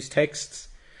mentioning in these texts,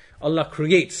 Allah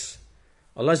creates.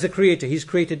 Allah is the creator. He's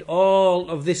created all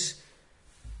of this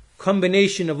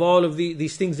combination of all of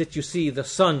these things that you see, the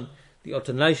sun, the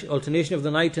alternation of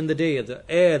the night and the day, the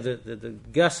air, the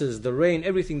gases, the rain,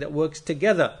 everything that works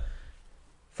together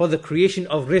for the creation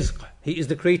of rizq. He is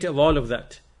the creator of all of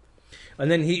that. And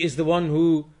then He is the one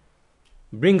who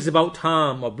brings about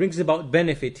harm or brings about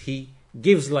benefit. He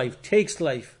gives life, takes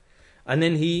life, and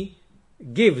then He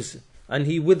gives, and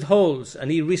He withholds,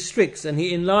 and He restricts, and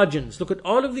He enlarges. Look at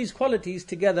all of these qualities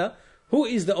together. Who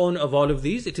is the owner of all of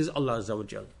these? It is Allah Azza wa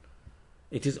Jal.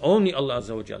 It is only Allah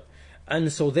Azza wa Jal.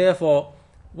 And so therefore,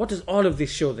 what does all of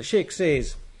this show? The Shaykh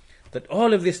says that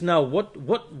all of this now,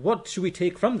 what should we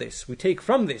take from this? We take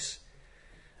from this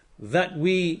that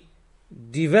we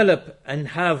develop and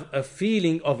have a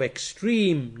feeling of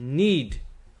extreme need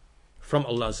from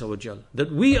Allah Azza wa Jal.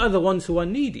 That we are the ones who are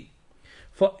needy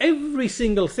for every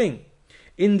single thing,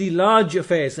 in the large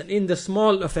affairs and in the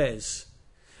small affairs.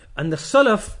 And the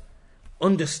Salaf,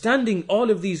 understanding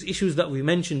all of these issues that we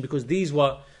mentioned, because these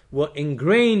were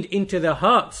ingrained into their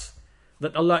hearts,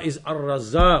 that Allah is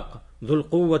Ar-Razzaq, Dhul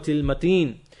Quwwatil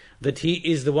Mateen, that He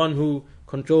is the one who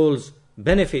controls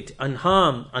benefit and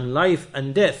harm and life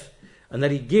and death, and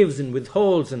that He gives and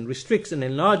withholds and restricts and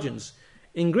enlarges,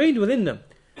 ingrained within them,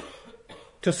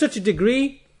 to such a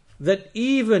degree that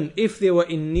even if they were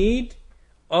in need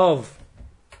of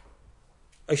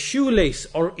a shoelace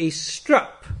or a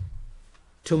strap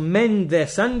to mend their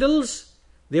sandals,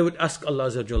 they would ask Allah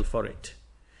Azza wa Jal for it.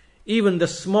 Even the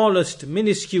smallest,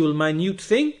 minuscule, minute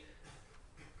thing,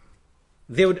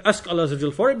 they would ask Allah Azza wa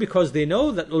Jal for it, because they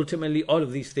know that ultimately all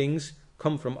of these things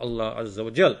come from Allah Azza wa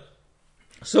Jal.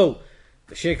 So,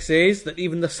 the Shaykh says that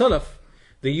even the Salaf,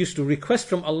 they used to request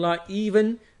from Allah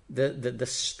even the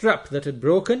strap that had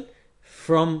broken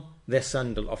from their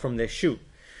sandal or from their shoe.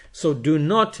 So do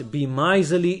not be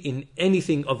miserly in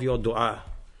anything of your dua.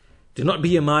 Do not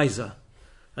be a miser.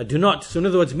 Do not. So in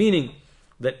other words, meaning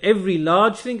that every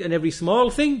large thing and every small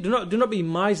thing, do not be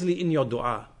miserly in your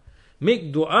dua.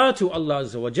 Make dua to Allah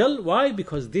Azza wa Jal. Why?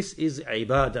 Because this is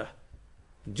ibadah.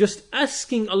 Just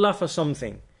asking Allah for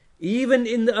something, even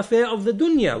in the affair of the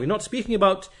dunya. We're not speaking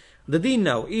about the deen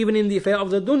now. Even in the affair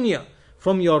of the dunya,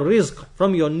 from your rizq,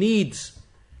 from your needs,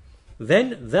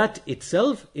 then that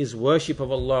itself is worship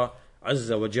of Allah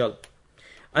Azza wa Jal.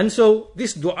 And so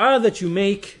this dua that you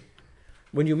make,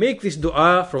 when you make this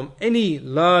dua for any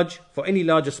large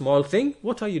or small thing,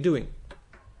 what are you doing?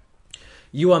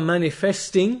 You are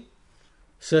manifesting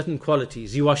certain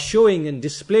qualities. You are showing and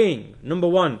displaying, number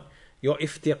one, your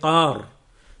iftiqar,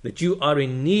 that you are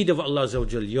in need of Allah Azza wa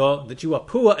Jal, that you are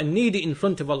poor and needy in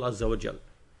front of Allah Azza wa Jal,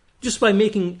 just by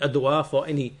making a dua for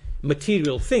any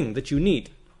material thing that you need.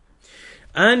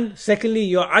 And secondly,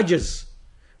 your ajaz,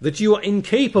 that you are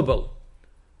incapable.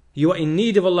 You are in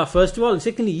need of Allah first of all, and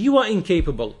secondly, you are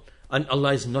incapable, and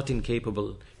Allah is not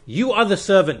incapable. You are the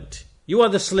servant, you are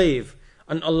the slave,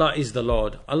 and Allah is the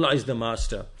Lord, Allah is the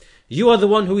master. You are the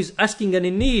one who is asking and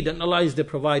in need, and Allah is the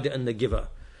provider and the giver.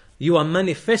 You are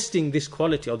manifesting this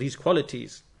quality or these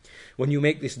qualities when you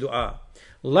make this dua.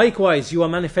 Likewise, you are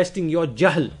manifesting your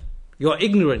jahl, your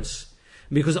ignorance,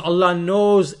 because Allah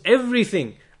knows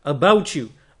everything about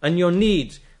you and your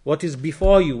needs, what is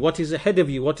before you, what is ahead of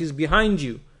you, what is behind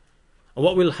you,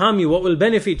 what will harm you, what will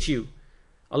benefit you.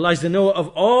 Allah is the knower of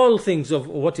all things, of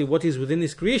what is within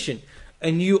this creation,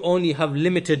 and you only have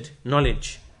limited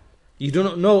knowledge. You do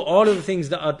not know all of the things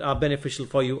that are beneficial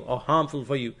for you or harmful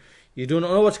for you. You do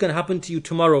not know what's going to happen to you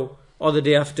tomorrow or the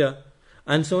day after,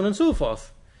 and so on and so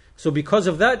forth. So because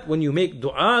of that, when you make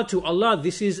dua to Allah,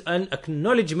 this is an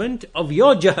acknowledgement of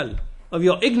your jahl, of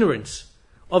your ignorance,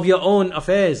 of your own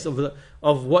affairs,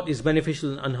 of what is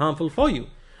beneficial and harmful for you.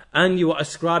 And you are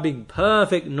ascribing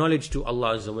perfect knowledge to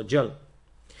Allah Azza wa Jal.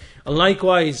 And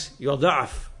likewise, your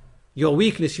da'af, your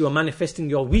weakness, you are manifesting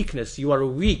your weakness. You are a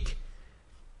weak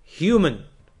human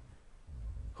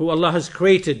who Allah has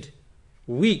created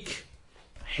weak,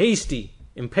 hasty,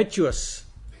 impetuous,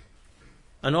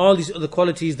 and all these other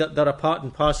qualities that are part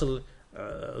and parcel,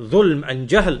 dhulm and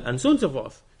jahl and so on and so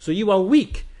forth. So you are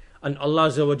weak, and Allah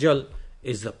Azza wa Jal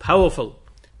is the powerful,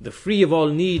 the free of all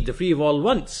need, the free of all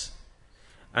wants.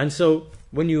 And so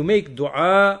when you make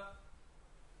dua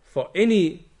for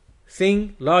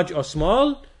anything, large or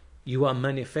small, you are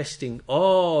manifesting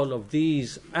all of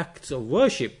these acts of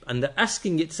worship, and the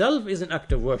asking itself is an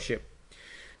act of worship.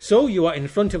 So you are in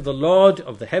front of the Lord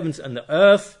of the heavens and the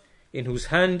earth, in whose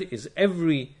hand is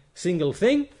every single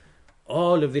thing.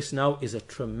 All of this now is a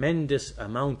tremendous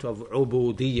amount of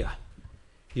ubudiyyah.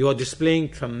 You are displaying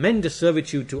tremendous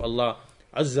servitude to Allah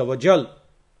Azza wa Jal.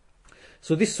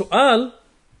 So this su'al,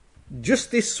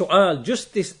 just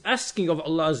this asking of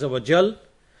Allah Azza wa Jal,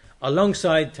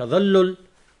 alongside tadallul,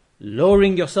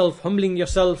 lowering yourself, humbling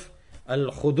yourself,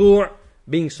 al-khudu',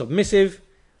 being submissive,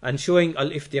 and showing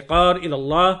al-iftiqar ila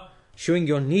Allah, showing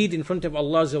your need in front of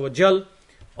Allah Azza wa Jal,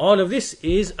 all of this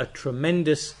is a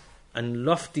tremendous and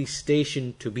lofty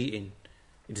station to be in.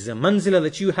 It is a manzila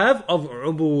that you have of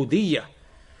ubudiyyah.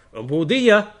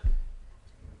 Ubudiyyah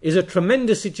is a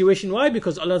tremendous situation. Why?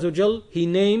 Because Allah Azza wa Jal, He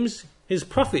names His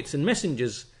prophets and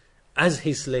messengers as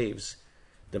His slaves.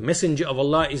 The messenger of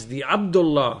Allah is the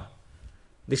Abdullah.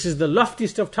 This is the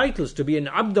loftiest of titles, to be an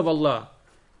Abd of Allah.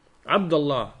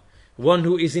 Abdullah, one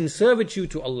who is in servitude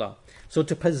to Allah. So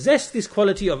to possess this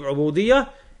quality of ubudiyyah,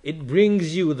 it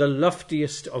brings you the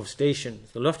loftiest of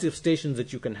stations, the loftiest stations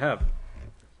that you can have.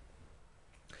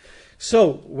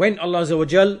 So when Allah Azza wa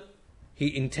Jal,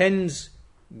 He intends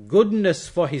goodness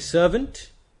for His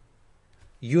servant,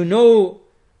 you know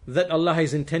that Allah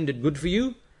has intended good for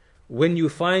you when you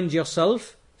find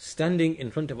yourself standing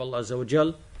in front of Allah Azza wa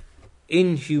Jal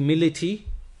in humility,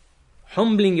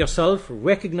 humbling yourself,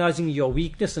 recognizing your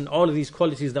weakness and all of these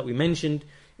qualities that we mentioned,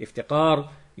 iftiqar,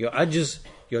 your ajz,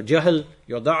 your jahl,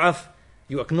 your da'af.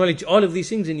 You acknowledge all of these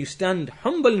things and you stand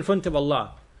humble in front of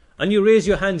Allah, and you raise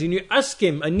your hands and you ask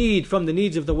Him a need from the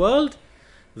needs of the world.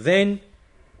 Then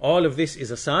all of this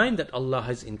is a sign that Allah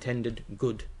has intended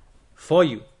good for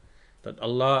you, that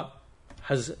Allah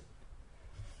has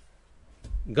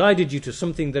guided you to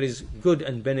something that is good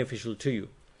and beneficial to you.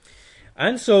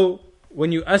 And so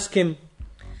when you ask Him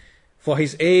for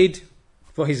His aid,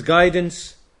 for His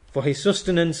guidance, for His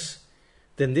sustenance,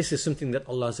 then this is something that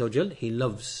Allah Azza wa Jal, He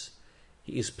loves.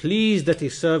 He is pleased that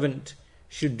His servant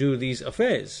should do these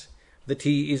affairs, that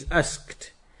he is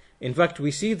asked. In fact, we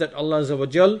see that Allah Azza wa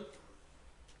Jal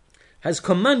has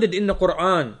commanded in the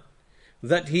Quran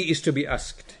that He is to be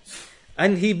asked.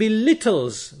 And He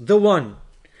belittles the one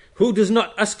who does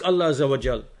not ask Allah Azza wa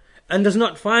Jal and does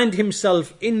not find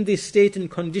himself in this state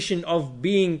and condition of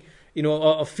being,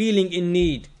 of feeling in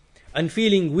need and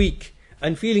feeling weak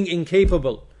and feeling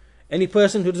incapable. Any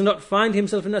person who does not find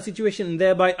himself in that situation and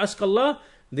thereby ask Allah,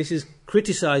 this is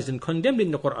criticized and condemned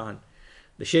in the Quran.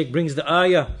 The Shaykh brings the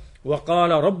ayah, وَقَالَ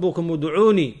رَبُّكُمُ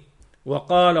ادْعُونِي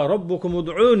وَقَالَ رَبُّكُمُ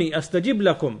ادْعُونِي أَسْتَجِبْ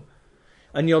لَكُمْ.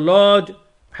 And your Lord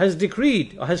has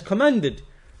decreed or has commanded,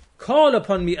 call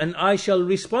upon me and I shall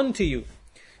respond to you.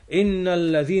 إِنَّ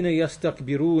الَّذِينَ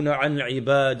يَسْتَكْبِرُونَ عَنْ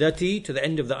عِبَادَتِي, to the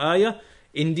end of the ayah.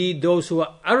 Indeed, those who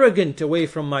are arrogant away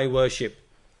from my worship,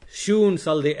 soon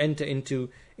shall they enter into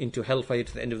hellfire,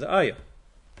 to the end of the ayah.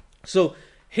 So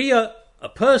here, a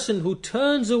person who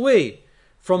turns away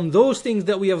from those things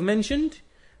that we have mentioned,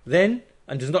 then,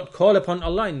 and does not call upon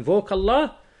Allah, invoke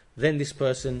Allah, then this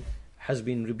person has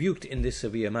been rebuked in this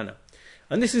severe manner.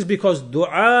 And this is because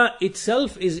dua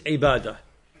itself is ibadah.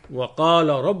 وَقَالَ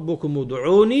رَبُّكُمُ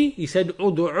ادْعُونِي, He said,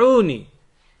 ud'uni,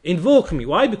 invoke me.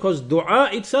 Why? Because dua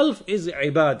itself is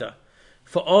ibadah.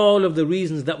 For all of the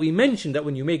reasons that we mentioned, that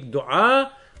when you make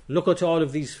dua, look at all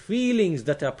of these feelings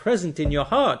that are present in your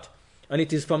heart, and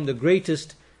it is from the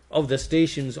greatest of the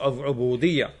stations of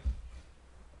ubudiyyah.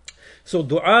 So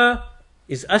dua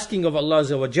is asking of Allah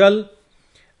Azza wa Jal,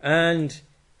 and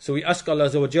so we ask Allah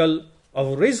Azza wa Jal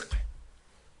of rizq,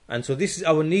 and so this is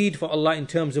our need for Allah in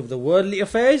terms of the worldly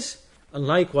affairs, and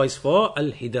likewise for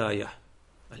al-hidayah.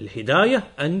 Al-hidayah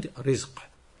and rizq.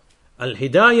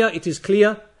 Al-hidayah, it is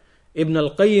clear, Ibn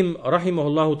al-Qayyim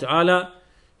rahimahullah ta'ala,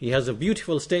 he has a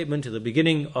beautiful statement at the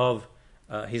beginning of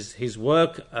his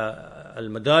work,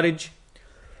 Al-Madarij,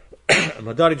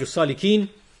 Madarij al-Salikin,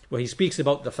 where he speaks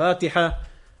about the Fatiha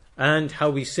and how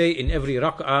we say in every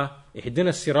rak'ah, Ihdina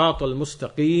as-sirat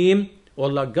al-mustaqim, O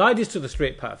Allah, guide us to the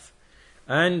straight path.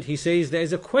 And he says there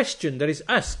is a question that is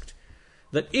asked,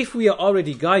 that if we are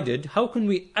already guided, how can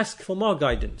we ask for more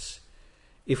guidance?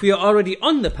 If we are already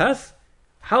on the path,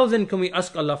 how then can we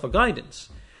ask Allah for guidance?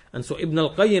 And so Ibn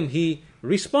al-Qayyim, he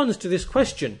responds to this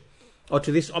question, or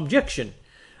to this objection,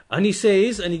 and he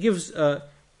says, and he gives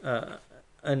an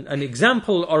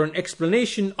example or an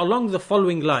explanation along the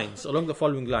following lines.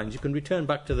 You can return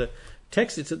back to the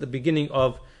text. It's at the beginning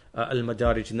of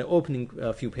Al-Madarij, in the opening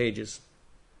few pages.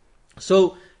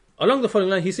 So along the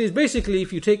following line, he says, basically,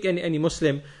 if you take any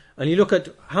Muslim and you look at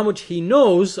how much he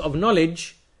knows of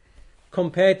knowledge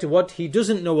compared to what he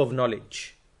doesn't know of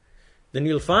knowledge, then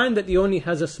you'll find that he only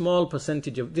has a small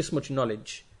percentage of this much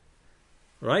knowledge,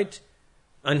 right?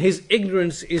 And his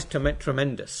ignorance is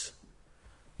tremendous.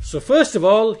 So first of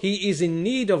all, he is in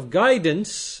need of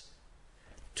guidance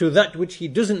to that which he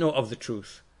doesn't know of the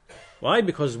truth. Why?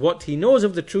 Because what he knows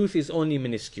of the truth is only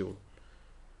minuscule.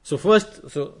 So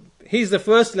he's the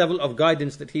first level of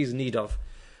guidance that he's in need of,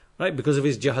 right? Because of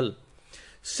his jahl.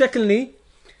 Secondly,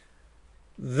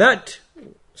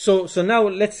 so now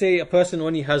let's say a person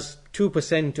only has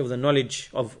 2% of the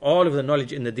knowledge, of all of the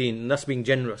knowledge in the deen, and that's being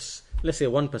generous. Let's say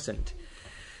 1%.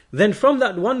 Then from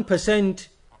that 1%,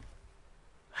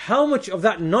 how much of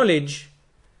that knowledge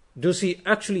does he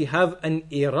actually have an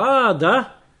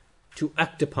irada to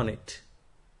act upon it?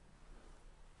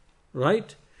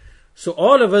 Right? So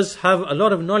all of us have a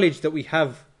lot of knowledge that we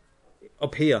have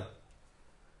up here.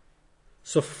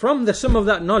 So from the sum of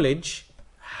that knowledge,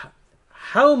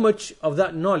 how much of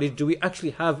that knowledge do we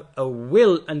actually have a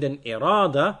will and an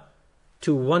irada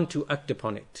to want to act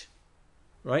upon it?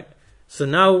 Right? So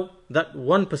now that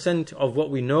 1% of what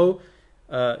we know,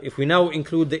 if we now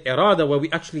include the irada where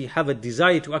we actually have a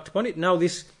desire to act upon it, now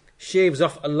this shaves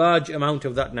off a large amount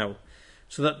of that now.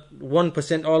 So that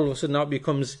 1% all of a sudden now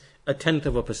becomes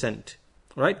 0.1%.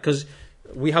 Right? Because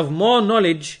we have more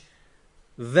knowledge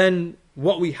than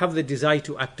what we have the desire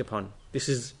to act upon. This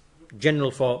is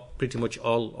general for pretty much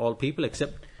all people,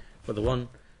 except for the one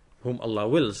whom Allah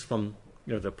wills, from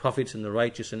the prophets and the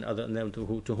righteous and other, and them to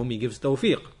whom He gives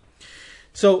tawfiq.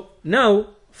 So now,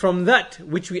 from that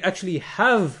which we actually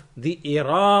have the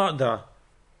irada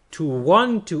to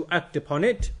want to act upon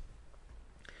it,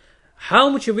 how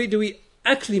much of it do we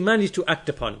actually manage to act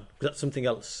upon? That's something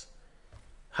else.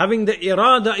 Having the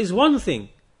irada is one thing,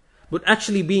 but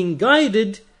actually being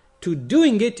guided to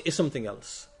doing it is something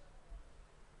else.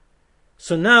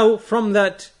 So now from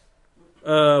that,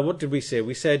 what did we say?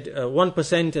 We said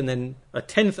 1% and then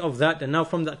 1/10 of that, and now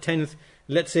from that 1/10,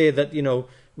 let's say that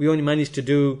we only managed to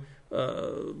do,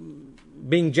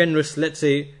 being generous, let's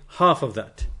say half of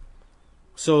that.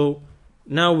 So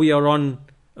now we are on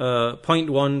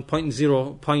 0.1,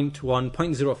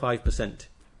 0.05%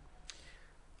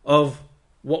 of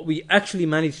what we actually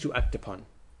managed to act upon.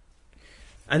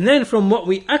 And then from what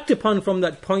we act upon from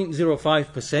that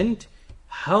 0.05%,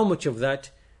 how much of that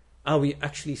are we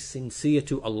actually sincere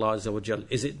to Allah Azza wa Jal?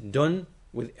 Is it done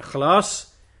with ikhlas,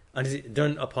 and is it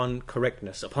done upon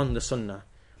correctness, upon the sunnah?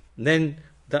 And then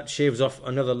that shaves off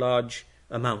another large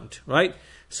amount, right?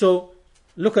 So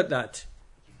look at that.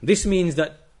 This means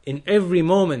that in every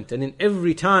moment and in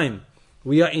every time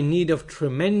we are in need of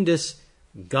tremendous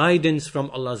guidance from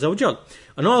Allah Azza wa Jal.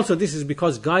 And also this is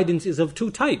because guidance is of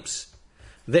two types.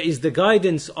 There is the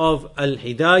guidance of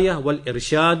al-hidayah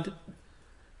wal-irshad,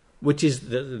 which is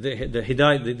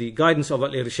the guidance of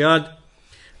al-irshad,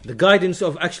 the guidance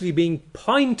of actually being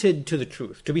pointed to the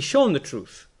truth, to be shown the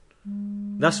truth.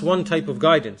 That's one type of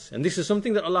guidance. And this is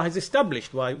something that Allah has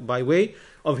established by way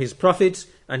of His prophets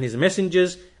and His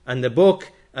messengers and the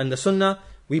book and the sunnah.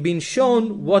 We've been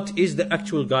shown what is the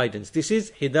actual guidance. This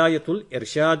is hidayatul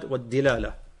irshad wa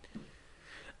dilala.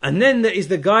 And then there is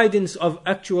the guidance of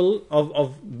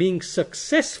being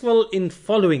successful in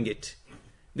following it.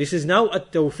 This is now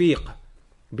at-tawfiq,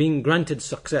 being granted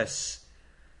success.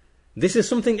 This is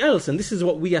something else, and this is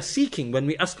what we are seeking when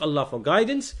we ask Allah for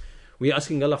guidance. We are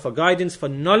asking Allah for guidance, for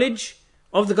knowledge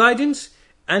of the guidance,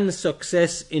 and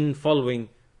success in following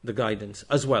the guidance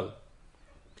as well.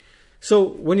 So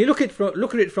when you look at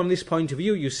it from this point of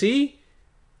view, you see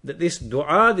that this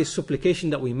dua, this supplication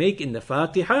that we make in the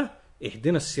Fatiha,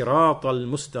 Ihdina as-sirat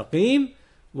al-mustaqim,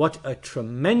 what a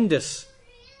tremendous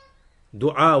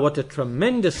dua, what a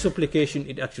tremendous supplication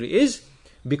it actually is,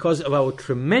 because of our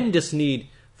tremendous need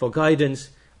for guidance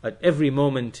at every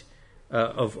moment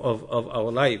of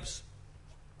our lives.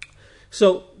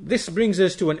 So this brings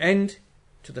us to an end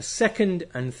to the second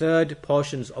and third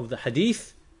portions of the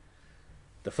hadith.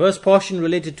 The first portion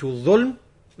related to dhulm,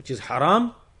 which is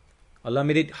haram. Allah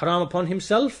made it haram upon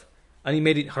Himself, and He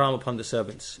made it haram upon the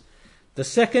servants. The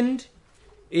second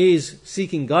is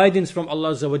seeking guidance from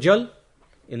Allah Azza wa Jal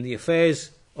in the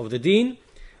affairs of the deen.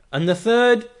 And the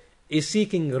third is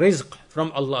seeking rizq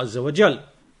from Allah Azza wa Jal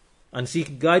and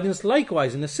seeking guidance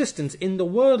likewise and assistance in the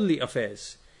worldly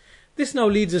affairs. This now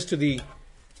leads us to the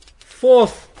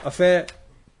fourth affair,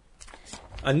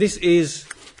 and this is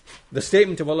the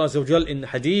statement of Allah Azza wa Jal in the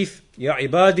hadith, Ya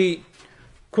ibadi,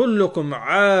 kullukum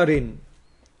aarin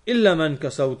illa man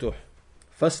kasawtuh,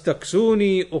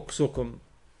 fastaksuni uksukum.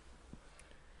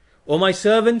 O my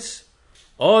servants,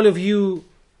 all of you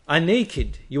are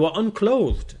naked, you are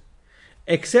unclothed,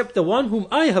 except the one whom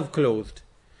I have clothed.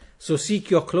 So seek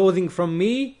your clothing from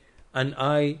me, and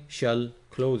I shall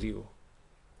clothe you.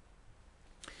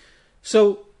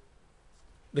 So,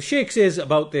 the Shaykh says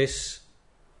about this,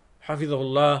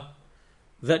 Hafidhullah,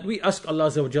 that we ask Allah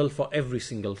Azza wa Jal for every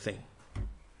single thing.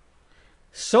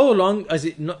 So long as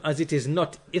it is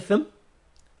not itham,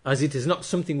 as it is not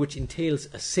something which entails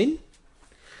a sin,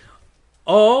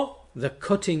 or the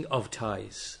cutting of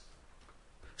ties.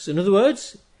 So in other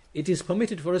words, it is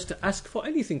permitted for us to ask for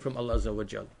anything from Allah Azza wa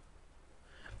Jal,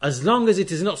 as long as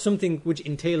it is not something which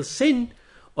entails sin,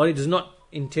 or it does not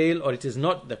entail, or it is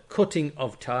not the cutting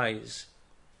of ties.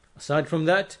 Aside from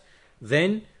that,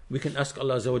 then we can ask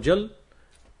Allah Azza wa Jal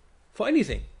for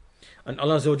anything. And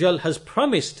Allah Azza wa Jal has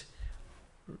promised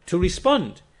to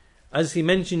respond, as He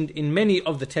mentioned in many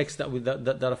of the texts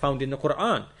that are found in the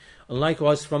Quran, and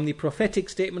likewise from the prophetic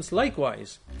statements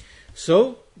likewise.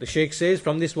 So, the Shaykh says,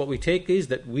 from this what we take is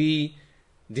that we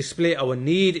display our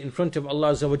need in front of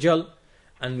Allah Azza wa Jal,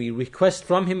 and we request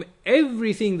from Him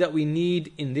everything that we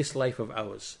need in this life of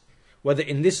ours, whether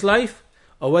in this life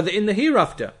or whether in the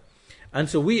hereafter. And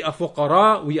so we are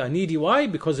fuqara, we are needy. Why?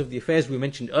 Because of the affairs we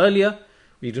mentioned earlier.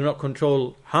 We do not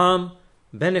control harm,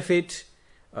 benefit,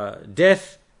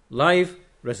 death, life,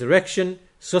 resurrection,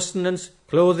 sustenance,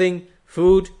 clothing,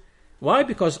 food. Why?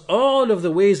 Because all of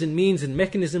the ways and means and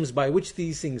mechanisms by which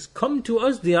these things come to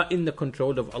us, they are in the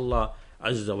control of Allah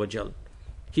Azza wa Jal.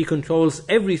 He controls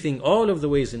everything, all of the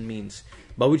ways and means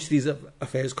by which these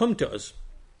affairs come to us.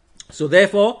 So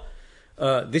therefore,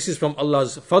 this is from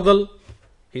Allah's fadl,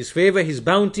 His favour, His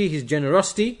bounty, His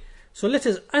generosity. So let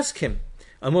us ask Him.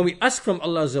 And when we ask from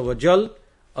Allah Azza wa Jal,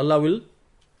 Allah will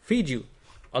feed you.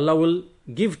 Allah will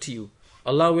give to you.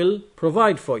 Allah will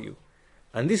provide for you.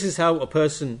 And this is how a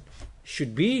person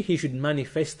should be. He should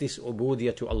manifest this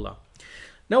ubudiyah to Allah.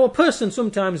 Now a person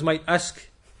sometimes might ask,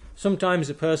 sometimes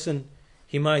a person,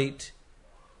 he might,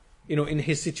 in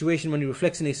his situation, when he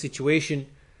reflects in his situation,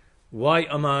 why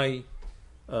am I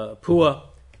poor?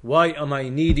 Why am I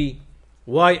needy?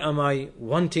 Why am I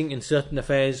wanting in certain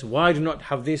affairs? Why do I not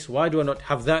have this? Why do I not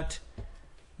have that?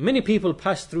 Many people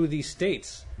pass through these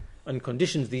states and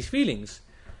conditions, these feelings.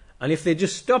 And if they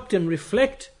just stopped and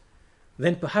reflect,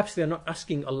 then perhaps they are not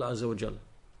asking Allah Azza wa Jal.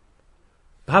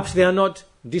 Perhaps they are not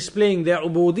displaying their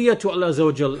ubudiyah to Allah Azza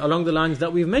wa Jal along the lines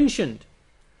that we've mentioned.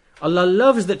 Allah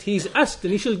loves that He's asked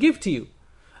and He shall give to you.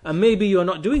 And maybe you're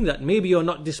not doing that. Maybe you're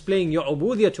not displaying your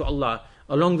ubudiyah to Allah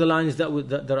along the lines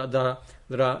that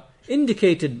are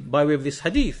indicated by way of this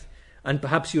hadith. And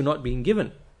perhaps you're not being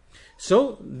given.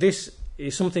 So this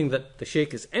is something that the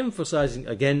Shaykh is emphasizing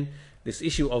again, this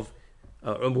issue of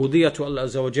ubudiyah to Allah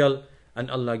Azza wa Jal, and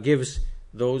Allah gives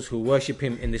those who worship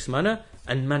Him in this manner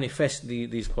and manifest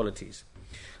these qualities.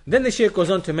 Then the Shaykh goes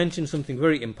on to mention something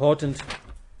very important.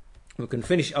 We can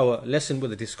finish our lesson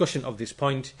with a discussion of this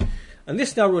point. And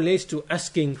this now relates to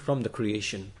asking from the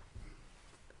creation.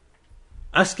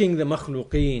 Asking the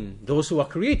makhluqeen, those who are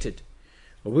created.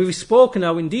 We've spoken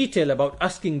now in detail about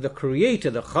asking the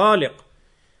Creator, the Khaliq,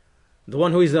 the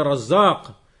one who is the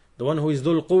Razzaq, the one who is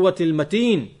Dhul Quwwatil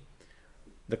Mateen,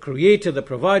 the Creator, the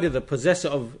Provider, the Possessor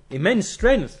of immense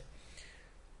strength.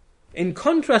 In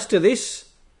contrast to this,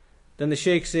 then the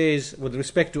Shaykh says, with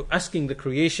respect to asking the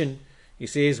creation, he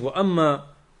says, وَأَمَّا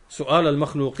سؤال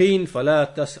المخلوقين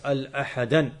فلا تسأل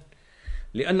أحدا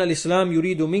لأن الإسلام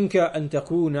يريد منك أن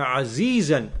تكون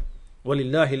عزيزا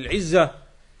ولله العزة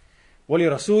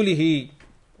ولرسوله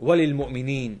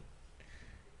وللمؤمنين.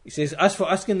 He says, as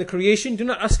for asking the creation, do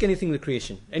not ask anything the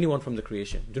creation, anyone from the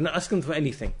creation. Do not ask them for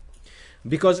anything.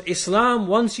 Because Islam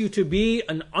wants you to be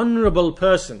an honourable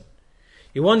person.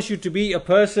 He wants you to be a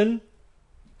person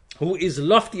who is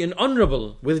lofty and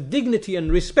honourable, with dignity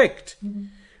and respect.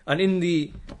 And in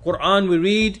the Quran we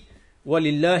read,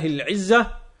 وَلِلَّهِ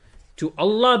الْعِزَّةِ, to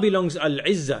Allah belongs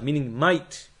al-izzah, meaning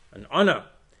might and honour,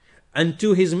 and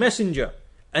to His messenger,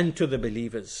 and to the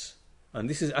believers. And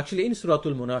this is actually in Surah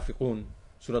Al-Munafiqun,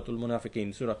 Surah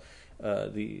Al-Munafiqeen,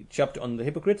 the chapter on the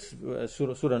hypocrites,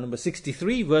 Surah number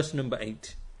 63, verse number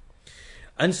 8.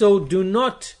 And so do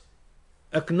not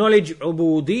acknowledge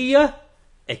ubudiyah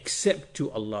except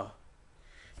to Allah.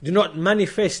 Do not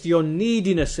manifest your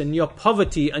neediness and your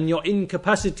poverty and your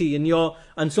incapacity and so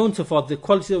on and so forth, the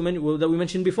qualities that we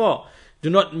mentioned before. Do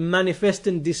not manifest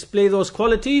and display those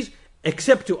qualities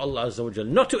except to Allah Azza wa Jal,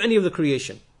 not to any of the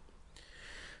creation.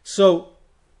 So,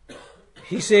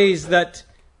 he says that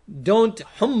don't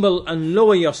humble and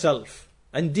lower yourself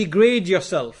and degrade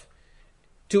yourself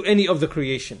to any of the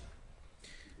creation.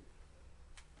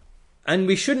 And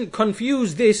we shouldn't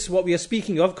confuse this, what we are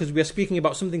speaking of, because we are speaking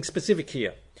about something specific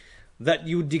here. That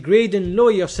you degrade and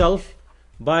lower yourself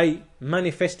by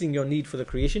manifesting your need for the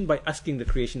creation, by asking the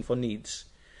creation for needs.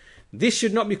 This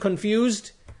should not be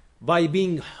confused by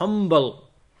being humble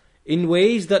in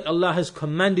ways that Allah has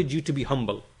commanded you to be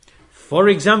humble. For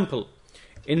example,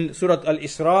 in Surah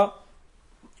Al-Isra,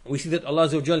 we see that Allah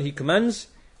Azza wa Jal, He commands,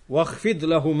 وَاخْفِضْ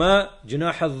لَهُمَا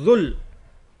جُنَاحَ الذُّلِّ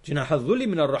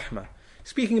مِنَ الرَّحْمَةِ.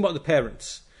 Speaking about the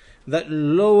parents, that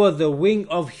lower the wing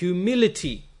of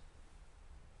humility,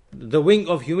 the wing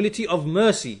of humility of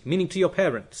mercy, meaning to your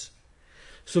parents.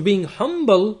 So being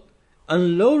humble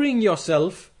and lowering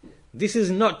yourself, this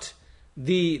is not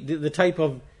the type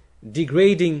of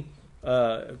degrading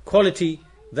quality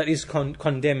that is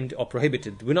condemned or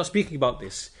prohibited. We're not speaking about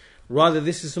this. Rather,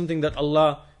 this is something that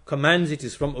Allah commands. It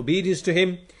is from obedience to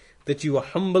Him, that you are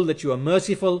humble, that you are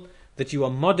merciful, that you are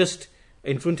modest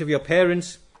in front of your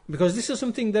parents, because this is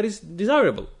something that is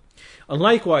desirable. And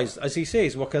likewise, as he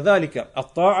says, وَكَذَلِكَ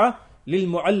الطَّاعَةِ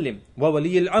لِلْمُعَلِّمِ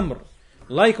وَوَلِيِّ الْأَمْرِ.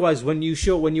 Likewise, when you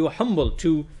are humble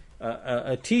to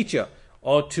a teacher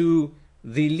or to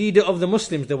the leader of the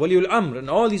Muslims, the Wali al-Amr, and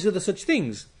all these other such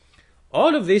things,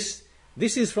 all of this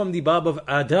is from the bab of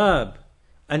adab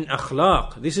and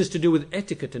akhlaq. This is to do with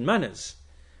etiquette and manners,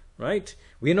 right?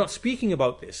 We are not speaking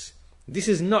about this.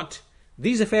 These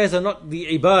affairs are not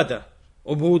the ibadah,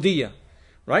 ubudiyah,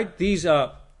 right? These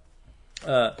are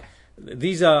not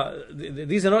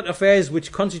affairs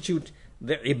which constitute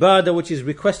the ibadah which is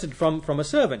requested from a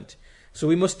servant. So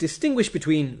we must distinguish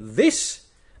between this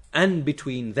and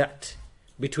between that.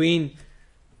 Between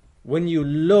when you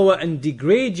lower and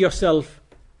degrade yourself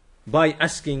by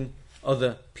asking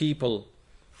other people.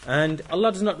 And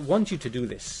Allah does not want you to do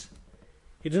this.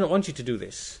 He does not want you to do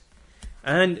this.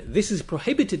 And this is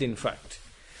prohibited, in fact.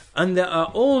 And there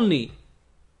are only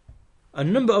a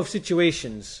number of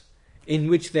situations in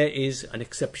which there is an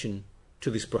exception to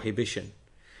this prohibition.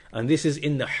 And this is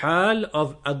in the hal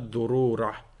of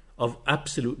ad-durura, of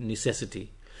absolute necessity.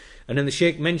 And then the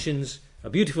Shaykh mentions a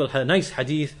beautiful, nice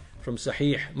hadith from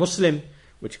Sahih Muslim,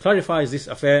 which clarifies this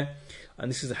affair.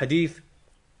 And this is a hadith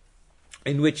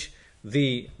in which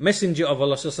the Messenger of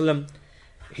Allah ﷺ,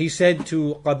 he said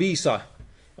to Qabisa,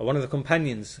 one of the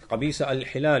companions, Qabisa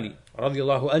al-Hilali,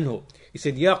 radiyallahu anhu, he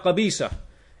said, Ya Qabisa,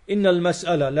 inna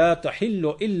al-mas'ala la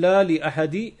tahillu illa li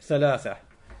ahadi thalatha.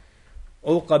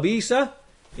 O Qabisa,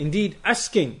 indeed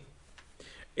asking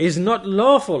is not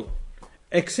lawful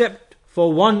except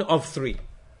for one of three.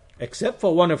 Except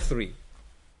for one of three.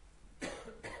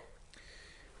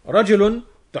 رجل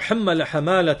تحمل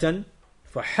حمالة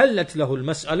فحلت له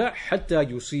المسألة حتى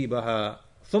يصيبها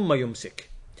ثم يمسك.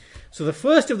 So the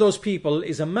first of those people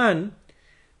is a man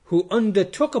who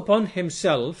undertook upon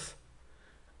himself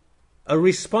a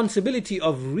responsibility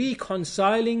of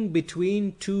reconciling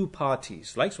between two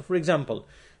parties. Like, so for example,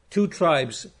 two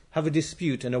tribes have a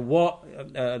dispute and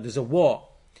there's a war,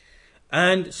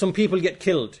 and some people get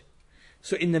killed.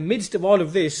 So in the midst of all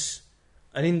of this,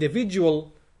 an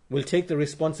individual will take the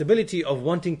responsibility of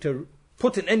wanting to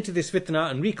put an end to this fitna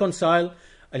and reconcile,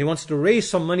 and he wants to raise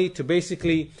some money to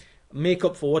basically make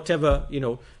up for whatever,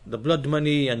 the blood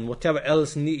money and whatever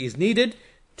else is needed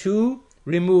to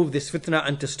remove this fitna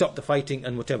and to stop the fighting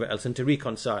and whatever else and to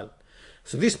reconcile.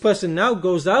 So this person now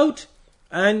goes out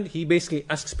and he basically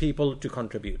asks people to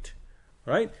contribute.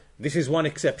 Right? This is one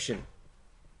exception.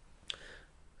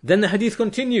 Then the hadith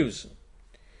continues.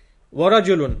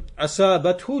 وَرَجُلٌ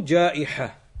أَصَابَتْهُ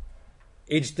جَائِحَةٌ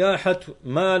اجْتَاحَتْ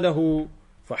مَالَهُ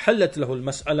فَحَلَّتْ لَهُ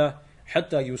الْمَسْأَلَةِ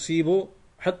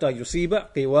حتى يصيب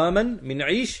قواما من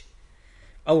عيش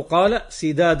أو قال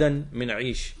سدادا من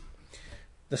عيش.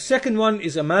 The second one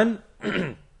is a man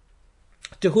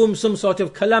to whom some sort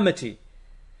of calamity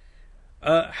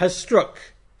has struck,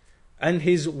 and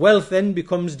his wealth then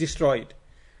becomes destroyed.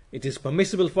 It is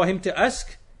permissible for him to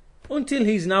ask until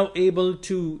he is now able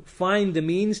to find the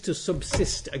means to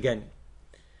subsist again,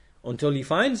 until he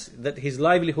finds that his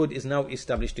livelihood is now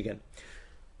established again.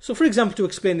 So for example, to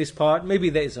explain this part, maybe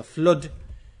there is a flood,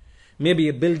 maybe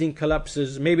a building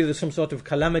collapses, maybe there's some sort of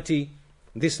calamity.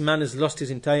 This man has lost his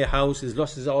entire house, he's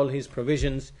lost all his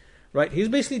provisions, right? He's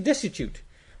basically destitute.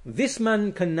 This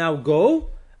man can now go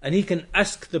and he can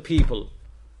ask the people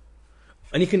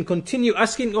And he can continue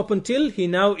asking up until he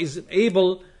now is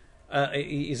able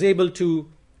to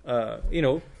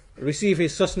receive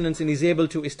his sustenance, and is able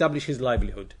to establish his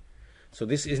livelihood. So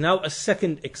this is now a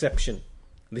second exception.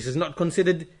 This is not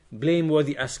considered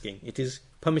blameworthy asking. It is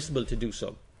permissible to do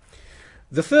so.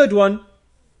 The third one,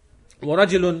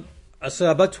 وَرَجُلٌ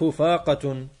أَصَابَتْهُ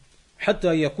فَاقَةٌ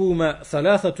حَتَّى يَقُومَ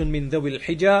ثَلَاثَةٌ مِنْ ذَوِي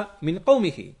الْحِجَى مِنْ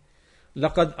قَوْمِهِ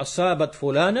لَقَدْ أَصَابَتْ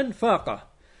فُلَانًا فَاقَةٌ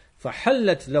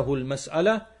فَحَلَّتْ لَهُ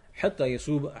الْمَسْأَلَةُ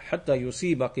حتى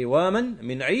يصيب قواما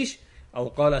من عيش أو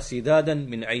قال سدادا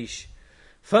من عيش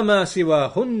فما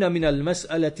سواهن من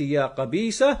المسألة يا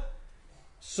قبيسة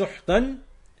سحتا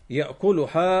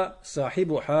يأكلها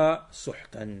صاحبها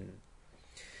سحتا.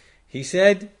 He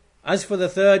said, as for the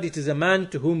third, it is a man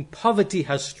to whom poverty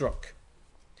has struck,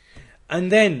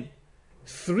 and then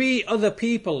 3 other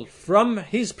people from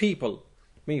his people,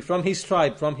 meaning from his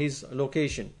tribe, from his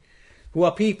location, who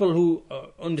are people who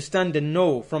understand and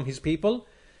know from his people,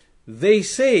 they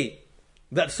say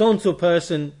that so-and-so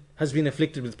person has been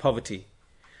afflicted with poverty.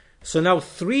 So now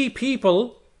 3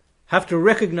 people have to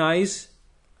recognize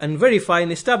and verify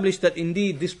and establish that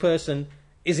indeed this person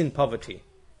is in poverty.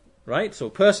 Right? So a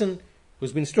person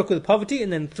who's been struck with poverty,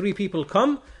 and then 3 people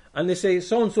come and they say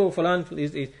so-and-so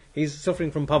Falan he's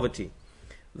suffering from poverty.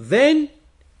 Then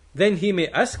he may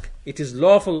ask, it is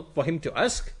lawful for him to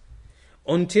ask,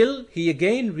 until he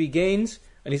again regains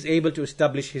and is able to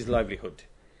establish his livelihood.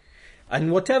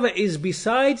 And whatever is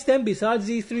besides them, besides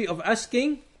these 3 of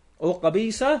asking, O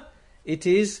qabisa, it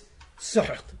is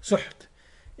suht.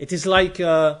 It is like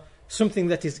something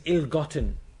that is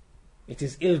ill-gotten. It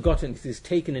is ill-gotten, it is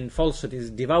taken in falsehood, it is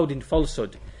devoured in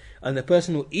falsehood. And the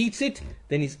person who eats it,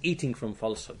 then is eating from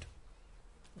falsehood.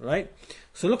 Right?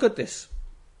 So look at this.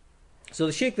 So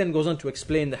the Shaykh then goes on to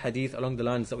explain the hadith along the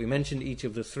lines that we mentioned, each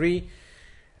of the 3.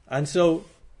 And so,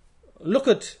 look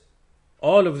at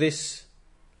all of this,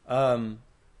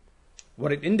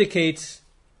 what it indicates,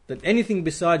 that anything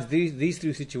besides these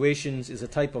 3 situations is a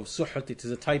type of suhut, it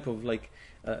is a type of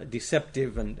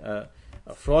deceptive and a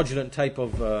fraudulent type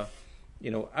of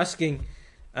asking.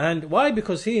 And why?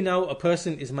 Because here now a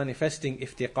person is manifesting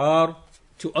iftiqar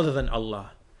to other than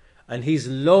Allah, and he's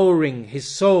lowering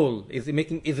his soul, is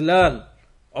making idlal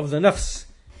of the nafs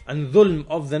and dhulm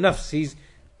of the nafs. He's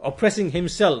oppressing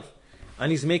himself,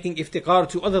 and he's making iftiqar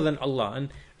to other than Allah, and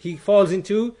he falls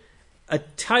into a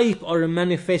type or a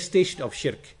manifestation of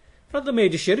shirk. Not the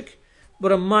major shirk,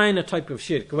 but a minor type of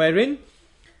shirk, wherein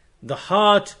the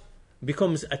heart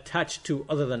becomes attached to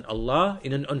other than Allah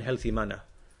in an unhealthy manner.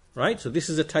 Right? So this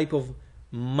is a type of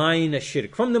minor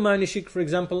shirk. From the minor shirk, for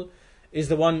example, is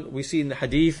the one we see in the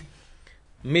hadith: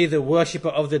 may the worshipper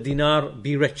of the dinar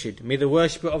be wretched, may the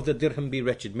worshipper of the dirham be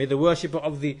wretched, may the worshipper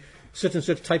of the certain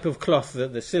type of cloth,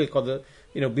 the silk or the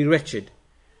be wretched.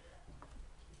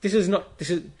 This is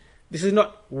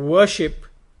not worship,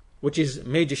 which is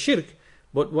major shirk,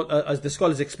 but what, as the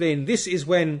scholars explain, this is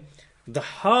when the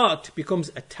heart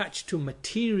becomes attached to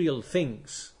material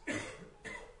things.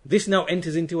 This now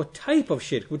enters into a type of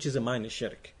shirk, which is a minor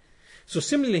shirk. So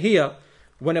similarly here,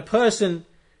 when a person,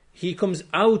 he comes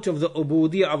out of the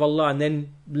ubudiyah of Allah and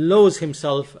then lowers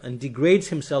himself and degrades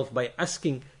himself by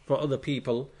asking for other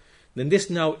people, then this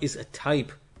now is a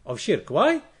type of shirk.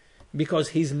 Why? Because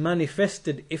he's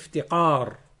manifested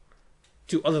iftiqar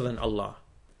to other than Allah.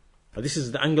 Now this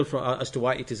is the angle as to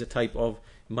why it is a type of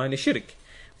minor shirk.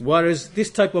 Whereas this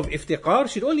type of iftiqar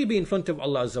should only be in front of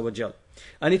Allah Azza wa Jal.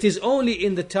 And it is only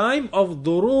in the time of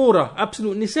durura,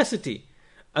 absolute necessity,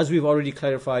 as we've already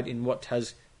clarified in what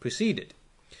has preceded.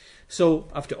 So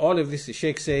after all of this, the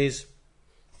Shaykh says,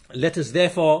 let us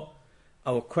therefore,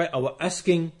 our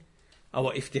asking,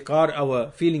 our iftiqar,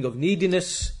 our feeling of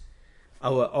neediness,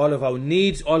 all of our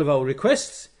needs, all of our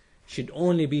requests should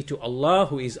only be to Allah,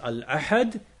 who is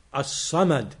Al-Ahad,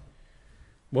 As-Samad.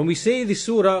 When we say the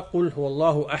surah, Qul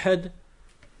Huwallahu Ahad,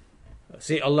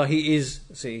 say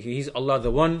He is Allah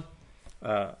the One,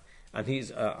 and He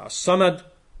is As-Samad.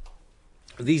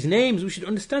 These names, we should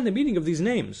understand the meaning of these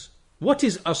names. What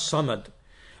is As-Samad?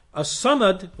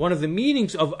 As-Samad, one of the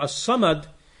meanings of As-Samad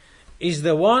is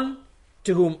the one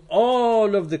to whom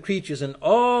all of the creatures and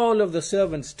all of the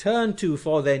servants turn to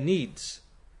for their needs.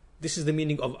 This is the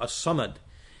meaning of As-Samad.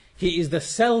 He is the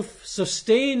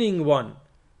self-sustaining one,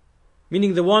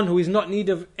 meaning the one who is not in need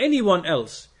of anyone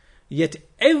else, yet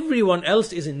everyone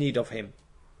else is in need of him.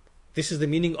 This is the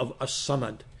meaning of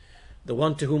As-Samad, the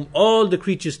one to whom all the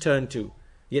creatures turn to,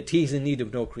 yet he is in need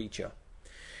of no creature.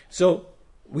 So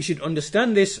we should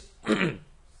understand this, and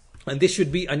this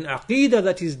should be an aqeedah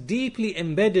that is deeply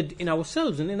embedded in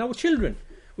ourselves and in our children.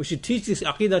 We should teach this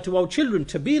aqeedah to our children,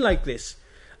 to be like this,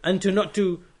 and to not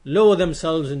to lower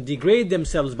themselves and degrade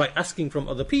themselves by asking from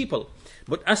other people,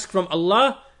 but ask from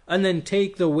Allah and then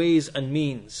take the ways and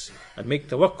means and make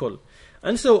tawakkul.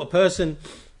 And so a person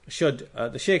should,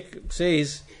 the Shaykh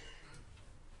says,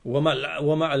 وَمَعَ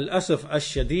الْأَسَفِ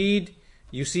الشَّدِيدِ,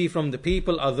 you see from the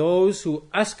people are those who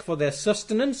ask for their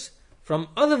sustenance from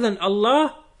other than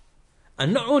Allah,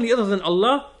 and not only other than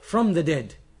Allah, from the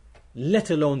dead, let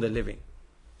alone the living.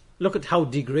 Look at how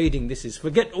degrading this is.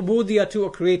 Forget ubudiyah to a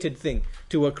created thing,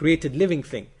 to a created living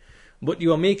thing. But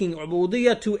you are making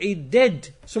ubudiyah to a dead,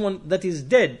 someone that is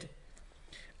dead,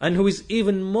 and who is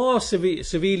even more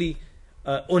severely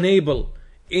unable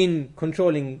in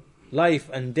controlling life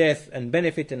and death and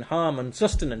benefit and harm and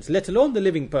sustenance, let alone the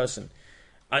living person.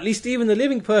 At least even the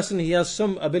living person, he has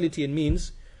some ability and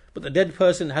means, but the dead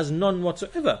person has none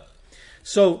whatsoever.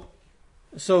 So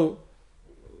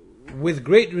with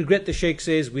great regret, the Shaykh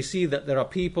says, we see that there are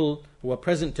people who are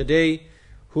present today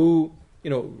who,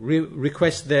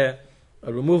 request their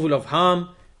removal of harm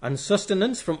and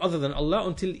sustenance from other than Allah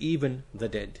until even the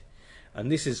dead.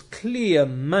 And this is clear,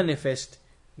 manifest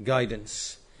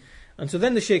guidance. And so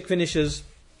then the Shaykh finishes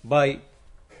by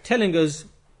telling us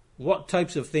what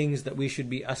types of things that we should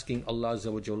be asking Allah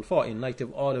Azza wa Jal for in light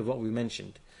of all of what we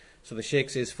mentioned. So the Shaykh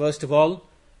says, first of all,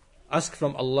 ask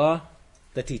from Allah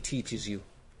that He teaches you.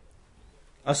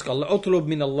 Ask Allah, utlub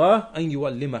min Allah an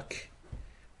yuallimak.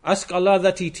 Ask Allah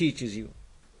that He teaches you.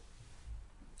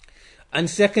 And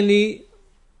secondly,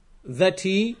 that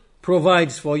He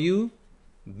provides for you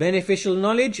beneficial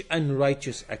knowledge and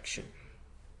righteous action.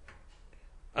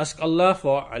 Ask Allah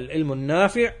for al-ilm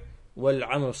al-nafi'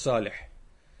 wal-amal salih.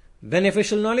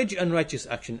 Beneficial knowledge and righteous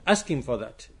action. Ask Him for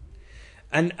that.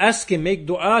 And ask Him, make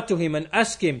dua to Him and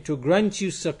ask Him to grant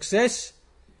you success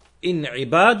in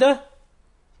ibadah,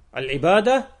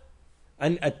 al-ibadah,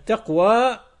 and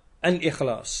at-taqwa and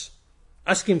ikhlas.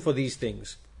 Ask Him for these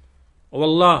things. Oh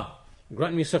Allah,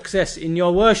 grant me success in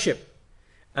your worship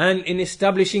and in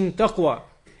establishing taqwa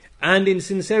and in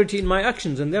sincerity in my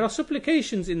actions. And there are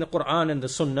supplications in the Quran and the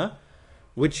Sunnah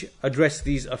which address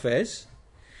these affairs.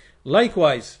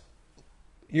 Likewise,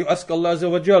 you ask Allah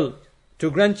Azza wa Jal to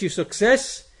grant you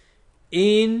success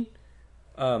in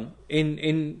goodness,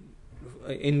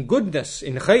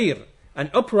 in khair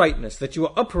and uprightness, that you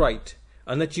are upright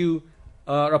and that you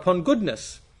are upon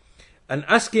goodness. And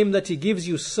ask Him that He gives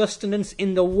you sustenance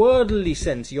in the worldly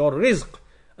sense, your rizq,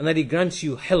 and that He grants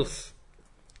you health,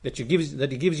 that He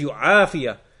gives you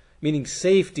afiyah, meaning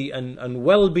safety and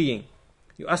well-being.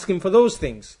 You ask Him for those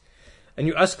things. And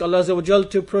you ask Allah Azza wa Jal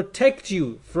to protect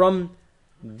you from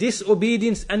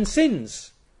disobedience and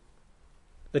sins,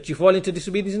 that you fall into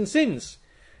disobedience and sins.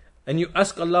 And you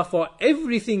ask Allah for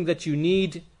everything that you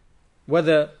need,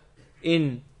 whether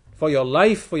for your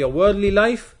life, for your worldly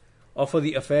life, or for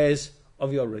the affairs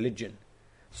of your religion.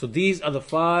 So these are the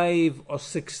 5 or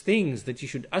 6 things that you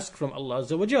should ask from Allah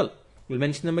Azza wa Jal. We'll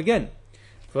mention them again.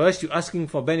 First, you're asking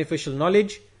for beneficial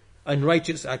knowledge and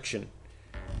righteous action.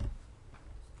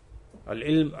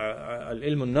 Al-ilm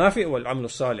al-nafi' wal-amal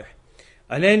salih.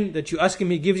 And then that you ask Him,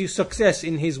 He gives you success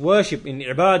in His worship, in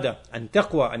ibadah and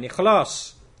taqwa and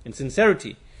ikhlas, in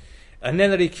sincerity. And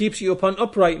then that He keeps you upon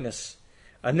uprightness.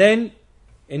 And then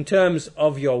in terms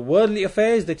of your worldly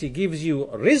affairs, that He gives you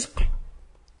rizq,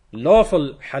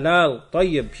 lawful, halal,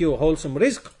 tayyib, pure, wholesome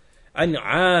rizq, and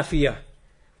afiyah,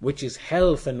 which is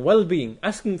health and well-being.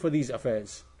 Asking for these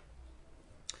affairs.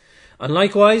 And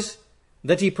likewise,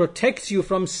 that He protects you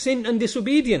from sin and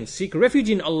disobedience. Seek refuge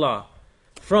in Allah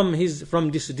from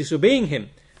disobeying Him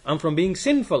and from being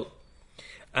sinful.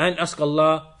 And ask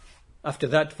Allah after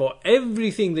that for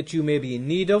everything that you may be in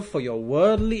need of for your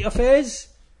worldly affairs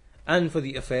and for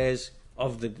the affairs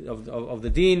of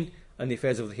the deen and the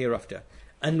affairs of the hereafter.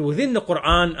 And within the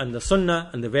Quran and the Sunnah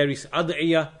and the various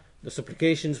ad'iyah, the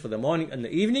supplications for the morning and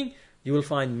the evening, you will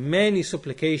find many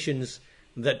supplications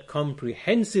that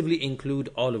comprehensively include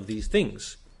all of these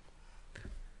things.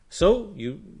 So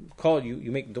you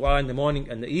make dua in the morning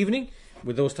and the evening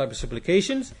with those type of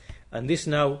supplications, and this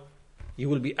now you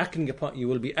will be acting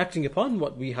upon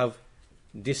what we have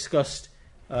discussed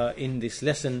in this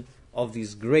lesson of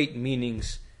these great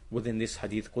meanings within this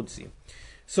Hadith Qudsi.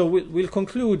 So we'll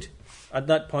conclude at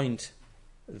that point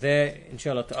there,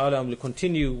 inshallah ta'ala, and we'll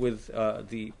continue with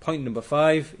the point number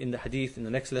 5 in the Hadith in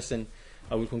the next lesson.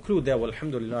 I will conclude there.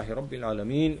 Walhamdulillahi Rabbil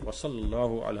Alameen wa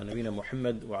sallallahu ala nabina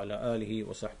Muhammad wa ala alihi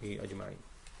wa sahbihi ajma'in.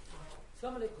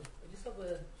 Assalamu alaikum. I just have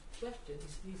a question.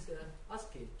 He's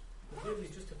asking, the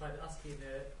Muslims justified asking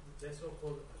their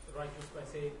so-called righteous by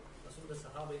saying some of the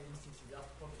Sahaba instances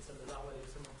asked Prophet sallallahu alaihi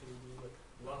wasallam to do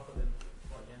dua for them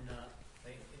for Jannah.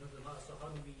 So how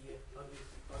do we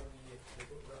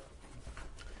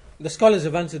The scholars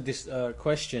have answered this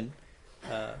question.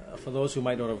 For those who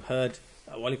might not have heard,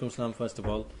 wa alaikum salam first of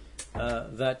all,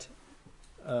 that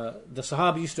the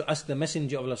Sahaba used to ask the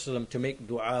Messenger of Allah to make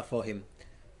dua for him.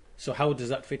 So how does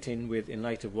that fit in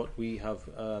light of what we have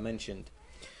mentioned?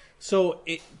 So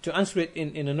to answer it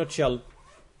in a nutshell,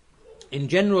 in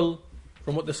general,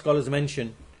 from what the scholars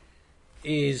mention,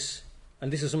 is,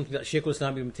 and this is something that Shaykh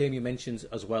al-Islam Ibn Taymiyyah mentions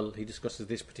as well, he discusses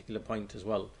this particular point as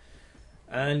well.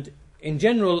 And in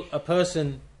general, a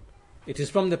person, it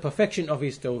is from the perfection of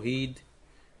his tawheed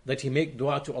that he make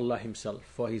dua to Allah himself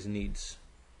for his needs,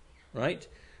 right?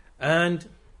 And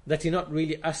that he not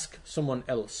really ask someone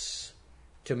else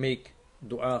to make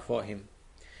dua for him.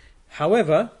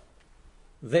 However,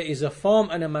 there is a form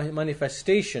and a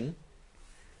manifestation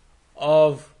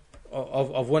of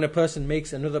when a person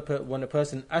when a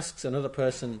person asks another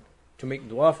person to make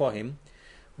dua for him,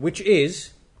 which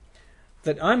is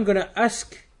that I'm going to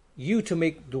ask you to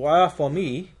make dua for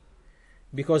me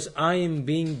because I am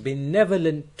being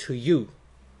benevolent to you,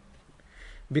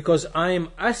 because I am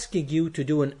asking you to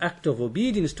do an act of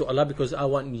obedience to Allah because I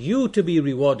want you to be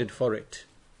rewarded for it.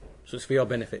 So it's for your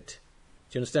benefit.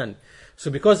 Do you understand?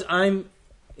 So because I'm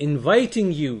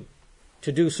inviting you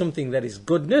to do something that is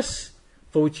goodness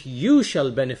for which you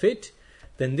shall benefit,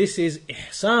 then this is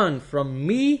ihsan from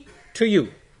me to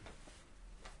you.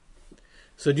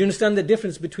 So do you understand the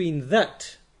difference between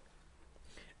that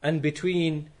and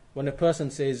between when a person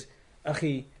says,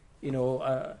 Akhi,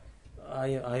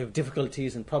 I have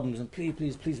difficulties and problems, and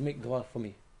please make dua for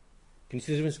me. Can you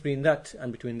see the difference between that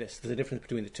and between this? There's a difference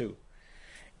between the two.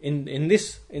 In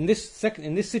this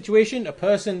situation, a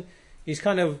person is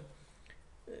kind of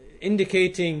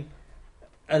indicating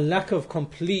a lack of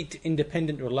complete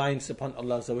independent reliance upon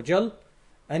Allah Azza wa Jal,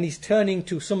 and he's turning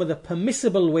to some of the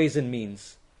permissible ways and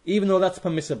means, even though that's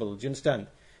permissible. Do you understand?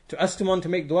 To ask someone to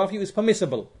make dua for you is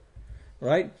permissible,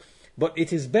 right? But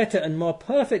it is better and more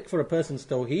perfect for a person's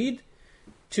tawheed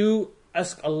to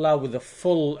ask Allah with a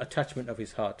full attachment of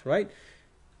his heart, right?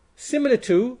 Similar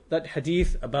to that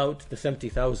hadith about the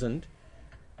 70,000,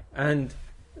 and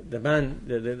the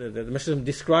Muslim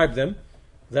described them,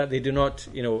 that they do not,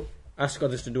 ask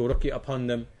others to do ruqya upon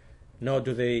them, nor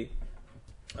do they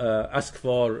ask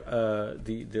for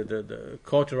the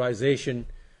cauterization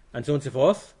and so on and so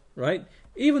forth, right?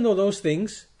 Even though those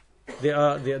things they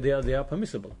are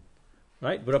permissible,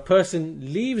 right? But a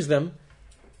person leaves them,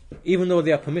 even though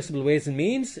they are permissible ways and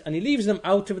means, and he leaves them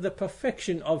out of the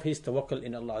perfection of his tawakkul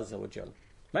in Allah Azza wa Jal,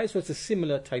 right? So it's a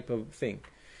similar type of thing.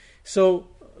 So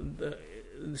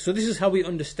this is how we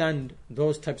understand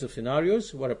those types of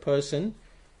scenarios where a person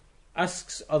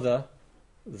asks other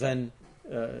than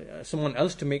someone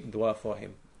else to make dua for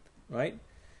him, right?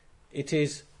 It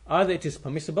is either it is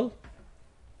permissible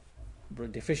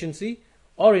deficiency,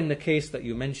 or in the case that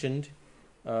you mentioned,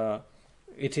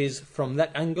 it is from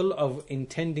that angle of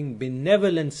intending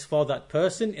benevolence for that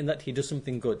person, in that he does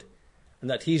something good and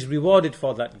that he is rewarded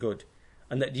for that good,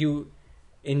 and that you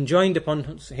enjoined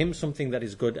upon him something that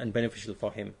is good and beneficial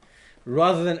for him,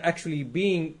 rather than actually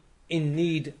being in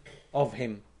need of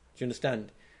him. Do you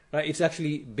understand? Right? It's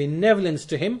actually benevolence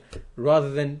to him rather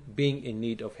than being in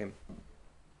need of him.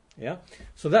 Yeah.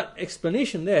 So that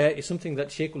explanation there is something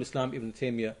that Shaykh al-Islam Ibn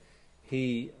Taymiyyah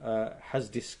he has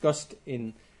discussed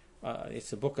in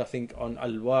it's a book, I think, on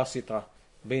al-wasita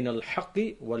bain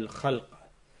al-haqqi wal-khalq,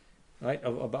 right?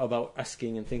 About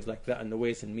asking and things like that, and the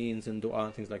ways and means and dua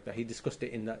and things like that. He discussed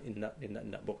it in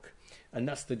that book, and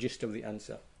that's the gist of the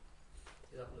answer.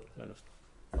 Yeah. Just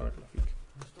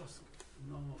ask,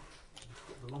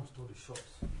 the long story short,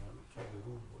 try to be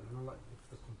rude, like if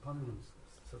the companions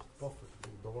said Prophet do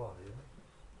dua,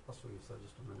 that's what you said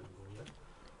just a minute ago,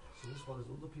 So this one is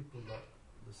other people that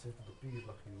they say to the peer,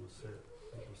 like you said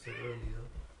earlier,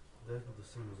 they do the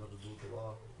same as they do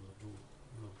dua, and they do,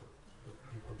 the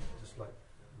people just like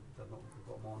they've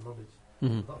got more knowledge.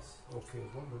 Mm-hmm. That's okay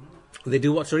as well, isn't it? They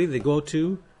do what? Sorry, they go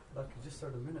to. Like you just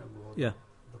said a minute ago. Yeah.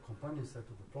 The companion said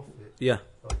to the Prophet. Yeah.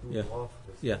 That do dua for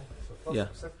this. Yeah. So if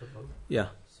that's acceptable. Yeah.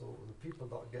 So the people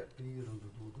that get peer and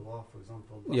do dua, for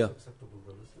example, that's acceptable,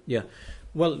 then, isn't it? Yeah.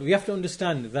 Well, we have to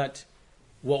understand that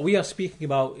what we are speaking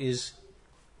about is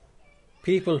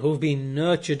people who've been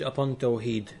nurtured upon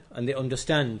Tawheed, and they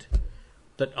understand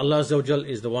that Allah Azza wa Jal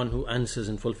is the one who answers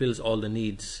and fulfills all the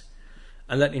needs,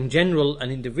 and that in general,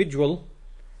 an individual,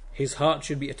 his heart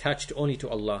should be attached only to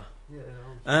Allah.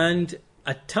 And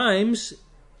at times,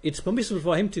 it's permissible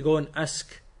for him to go and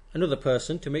ask another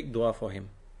person to make dua for him.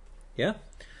 Yeah?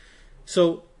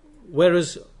 So,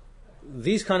 whereas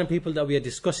these kind of people that we are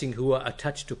discussing, who are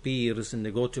attached to peers and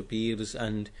they go to peers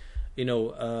and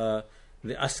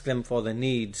they ask them for their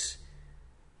needs,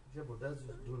 Yeah, but they're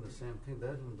just doing the same thing.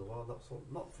 They're doing dua. That's all.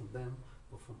 Not from them,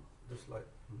 but from just like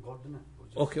from God, isn't it?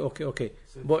 Okay.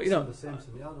 So But it's the same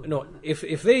scenario. no, isn't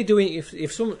it? if they doing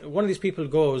if some one of these people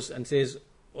goes and says,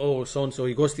 oh, so and so,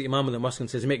 he goes to the imam of the mosque and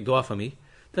says, make dua for me.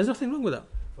 There's nothing wrong with that.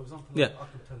 For example, Yeah. I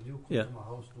can tell you, come Yeah. to my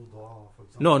house, do dua. For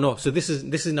example. No. So this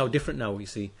is now different now. You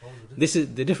see, How is it this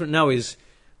is the different now is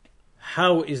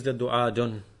how is the dua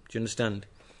done? Do you understand?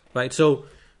 Right. So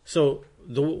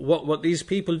what these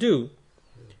people do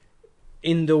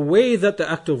in the way that the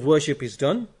act of worship is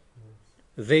done,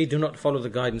 they do not follow the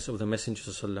guidance of the Messenger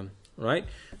ﷺ, right?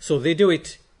 So they do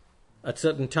it at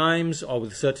certain times or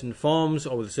with certain forms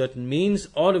or with certain means.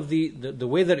 All of the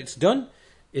way that it's done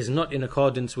is not in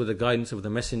accordance with the guidance of the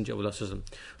Messenger of Allah ﷺ.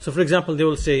 So for example, they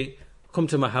will say, come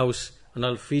to my house and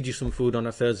I'll feed you some food on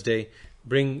a Thursday,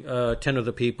 bring 10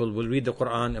 other people, we'll read the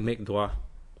Quran and make dua.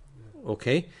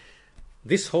 Okay?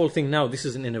 This whole thing now, this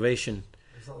is an innovation.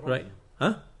 Is that wrong? Right?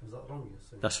 Huh? Is that wrong? You're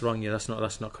saying? That's wrong. Yeah,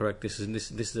 that's not correct. This is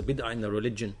a bid'ah in the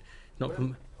religion.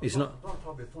 It's not. Don't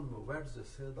try to be fun, but where does it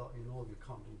say that you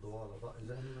can't do dua like that? Is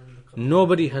there anywhere in the Quran?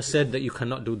 Nobody has said that you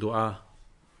cannot do dua.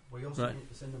 Well, you're saying Right.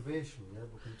 it's innovation, yeah.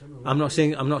 But can you tell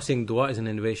me I'm not saying dua is an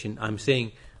innovation. I'm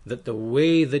saying that the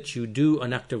way that you do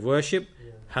an act of worship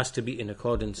has to be in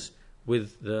accordance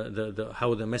with the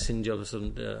how the Messenger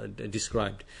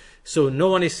described. So no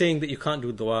one is saying that you can't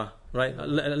do dua, right?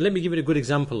 Let me give you a good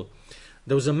example.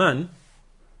 There was a man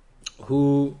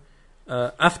who,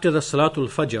 after the Salatul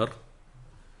Fajr,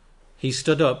 he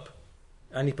stood up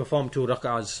and he performed 2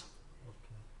 rak'ahs.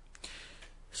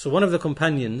 So one of the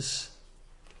companions,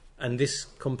 and this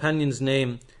companion's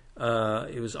name,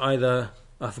 it was either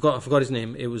I forgot his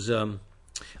name. It was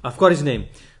I forgot his name,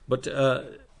 but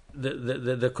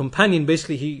the companion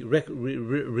basically he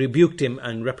rebuked him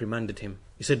and reprimanded him.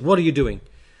 He said, "What are you doing?"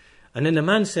 And then the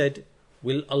man said,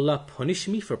 "Will Allah punish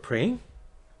me for praying?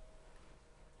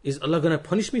 Is Allah going to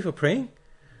punish me for praying?"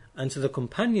 And so the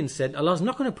companion said, "Allah's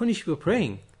not going to punish you for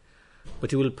praying,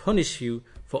 but He will punish you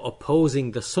for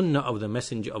opposing the sunnah of the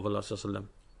Messenger of Allah sallallahu alaihi wasallam."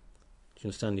 Do you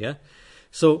understand? Yeah.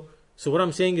 So what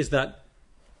I'm saying is that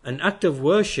an act of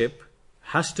worship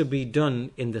has to be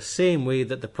done in the same way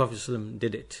that the Prophet sallallahu alaihi wasallam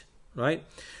did it, right?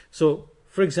 So,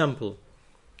 for example,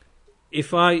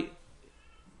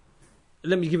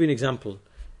 let me give you an example.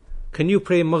 Can you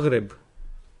pray Maghrib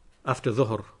after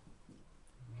Dhuhr?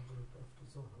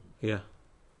 Yeah.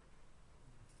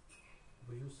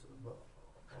 But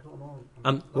I don't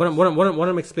know. What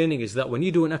I'm explaining is that when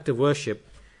you do an act of worship,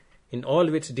 in all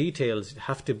of its details, it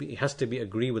has to be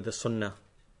agree with the Sunnah,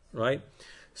 right?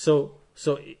 So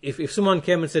if someone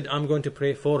came and said, "I'm going to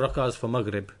pray 4 rak'ahs for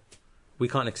Maghrib," we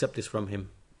can't accept this from him.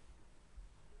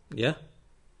 Yeah.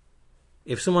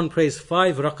 If someone prays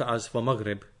 5 rak'ahs for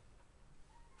Maghrib,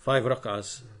 5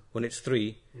 rak'ahs when it's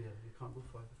 3. Yeah, you can't do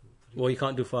 5. Well, you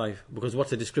can't do 5 because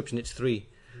what's the description? It's 3.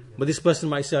 But this person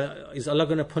might say, "Is Allah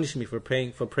going to punish me for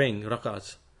praying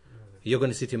rak'ahs?" You're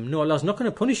going to say to him, "No, Allah's not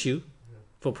going to punish you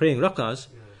for praying rak'ahs,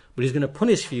 but He's going to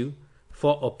punish you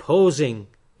for opposing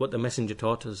what the Messenger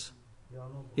taught us."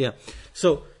 Yeah.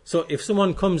 So if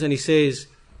someone comes and he says,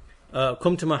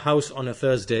 "Come to my house on a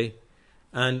Thursday,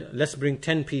 and let's bring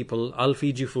 10 people. I'll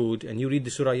feed you food, and you read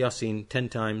the Surah Yasin 10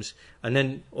 times, and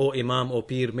then, O Imam, O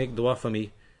Peer, make dua for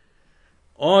me."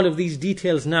 All of these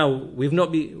details now,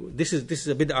 this is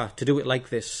a bid'ah to do it like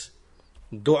this.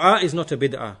 Dua is not a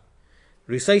bid'ah.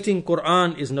 Reciting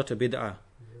Quran is not a bid'ah.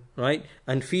 Right?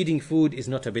 And feeding food is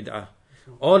not a bid'ah.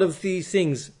 All of these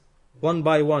things, one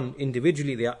by one,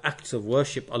 individually, they are acts of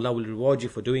worship. Allah will reward you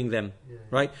for doing them.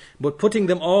 Right? But putting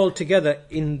them all together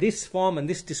in this form and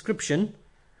this description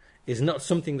is not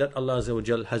something that Allah Azza wa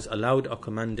Jal has allowed or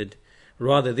commanded.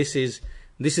 Rather, this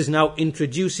is now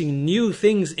introducing new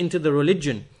things into the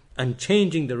religion and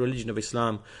changing the religion of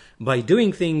Islam by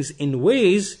doing things in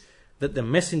ways that the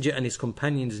Messenger and his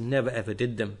companions never ever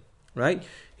did them. Right?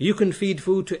 You can feed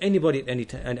food to anybody at any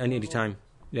time.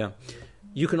 Yeah.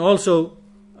 You can also.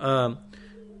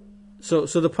 So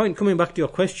the point, coming back to your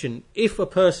question, if a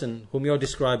person whom you're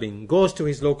describing goes to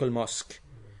his local mosque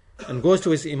and goes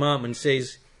to his imam and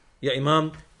says, "Ya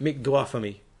Imam, make dua for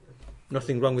me,"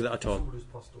 nothing wrong with that at all. Somebody's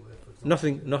passed away, for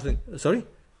example. Nothing. Sorry.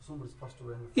 Somebody's passed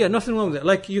away. Yeah, nothing wrong with that.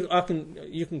 Like you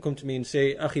can come to me and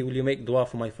say, "Akhi, will you make dua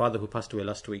for my father who passed away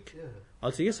last week?" Yeah.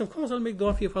 I'll say, "Yes, of course, I'll make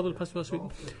dua for your father who passed away last week."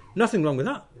 Okay. Nothing wrong with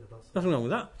that. Yeah, that's Nothing wrong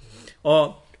with that.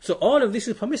 Or so all of this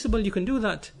is permissible. You can do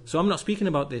that. So I'm not speaking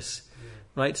about this,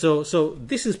 right? So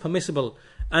this is permissible.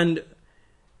 And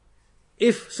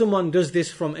if someone does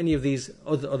this from any of these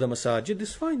other masajid, this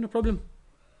is fine, no problem,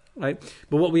 right?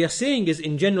 But what we are saying is,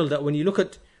 in general, that when you look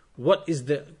at what is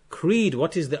the creed,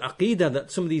 what is the aqidah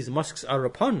that some of these mosques are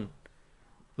upon,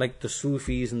 like the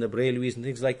Sufis and the Brelwis and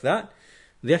things like that,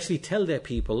 they actually tell their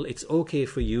people it's okay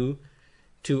for you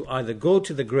to either go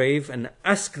to the grave and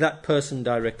ask that person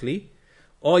directly,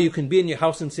 or you can be in your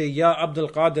house and say, Ya Abdul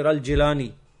Qadir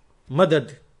al-Jilani,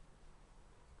 Madad.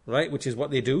 Right, which is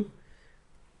what they do.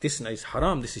 This is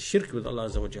haram, this is shirk with Allah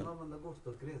Azza wa Jal. When they go to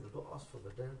the grave, they don't ask for the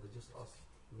dead, they just ask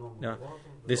normal Yeah. water.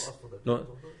 They This, don't ask for the no,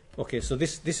 dead. okay, so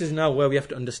this is now where we have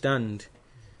to understand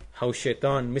how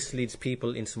shaitan misleads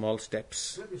people in small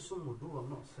steps. Maybe some will do, I'm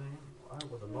not saying, I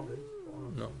ain't got the knowledge. But all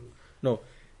I'm No. saying is, No,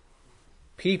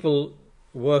 people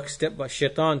work step by,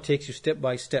 shaitan takes you step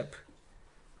by step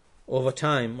over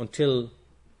time until,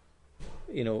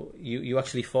 you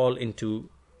actually fall into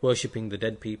worshipping the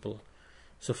dead people.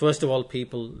 So first of all,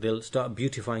 they'll start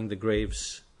beautifying the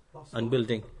graves that's and all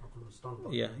building. I can understand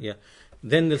that. Yeah.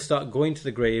 Then they'll start going to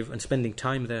the grave and spending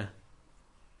time there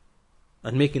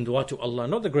and making dua to Allah,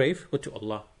 not the grave, but to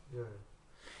Allah. Yeah.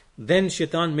 Then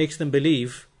shaitan makes them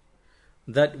believe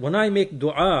that when I make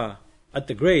dua at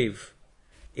the grave,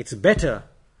 it's better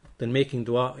than making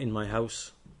dua in my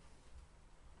house.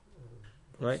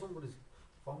 Right? Somebody's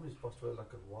family's passed away,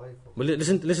 like a wife. Or Well,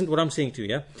 listen to what I'm saying to you,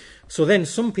 yeah? So then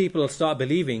some people will start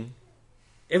believing,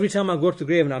 every time I go to the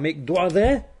grave and I make dua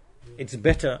there, it's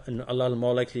better and Allah will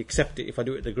more likely accept it if I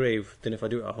do it at the grave than if I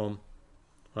do it at home.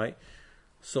 Right?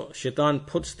 So shaitan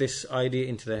puts this idea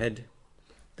into their head.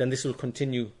 Then this will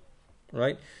continue.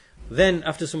 Right? Then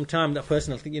after some time that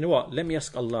person will think, you know what, let me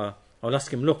ask Allah. I'll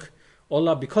ask him, look,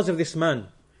 Allah, because of this man,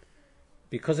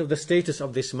 because of the status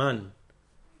of this man,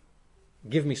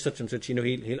 give me such and such.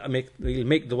 He'll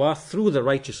make dua through the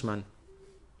righteous man.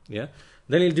 Yeah.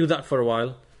 Then he'll do that for a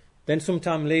while. Then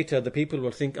sometime later, the people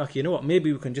will think, you know what?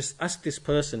 Maybe we can just ask this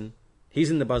person.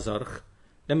 He's in the bazaar.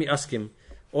 Let me ask him.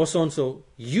 Oh, so and so,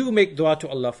 you make dua to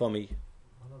Allah for me.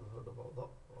 I never heard about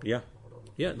that. Yeah. I don't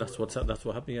know. Yeah, that's what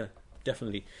happened. Yeah,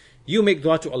 definitely. You make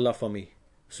dua to Allah for me.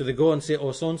 So they go and say,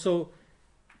 oh, so and so,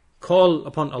 call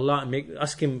upon Allah and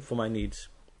ask Him for my needs.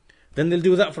 Then they'll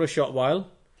do that for a short while.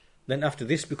 Then after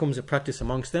this becomes a practice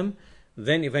amongst them,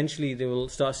 then eventually they will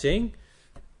start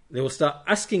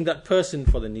asking that person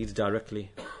for the needs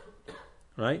directly.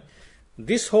 Right?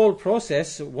 This whole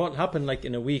process won't happen like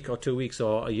in a week or 2 weeks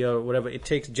or a year or whatever. It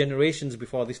takes generations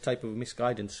before this type of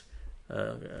misguidance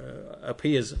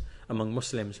appears among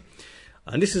Muslims.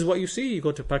 And this is what you see. You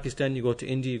go to Pakistan, you go to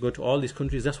India, you go to all these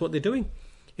countries, that's what they're doing.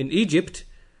 In Egypt,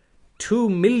 2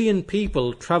 million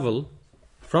people travel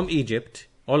from Egypt,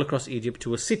 all across Egypt,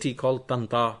 to a city called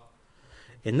Tanta.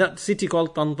 In that city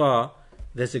called Tanta,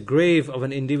 there's a grave of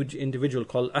an individual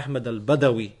called Ahmad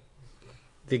al-Badawi.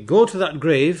 They go to that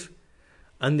grave,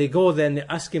 and they go there and they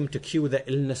ask him to cure their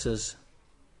illnesses.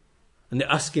 And they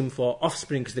ask him for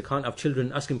offspring, because they can't have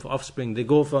children, ask him for offspring. They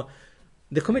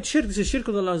commit shirk. This is shirk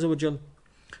with Allah Azza wa Jal.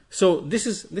 So this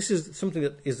is something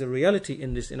that is the reality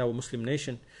in our Muslim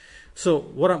nation. So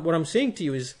what I'm saying to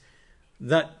you is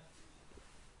that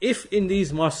if in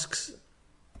these mosques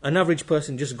an average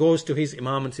person just goes to his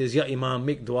imam and says, Ya Imam,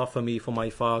 make dua for me, for my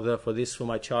father, for this, for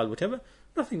my child, whatever,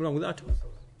 nothing wrong with that at all.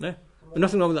 Yeah?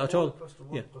 Nothing wrong with that at all.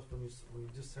 Yeah. We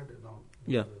just said it now.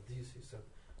 Yeah. He said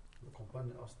the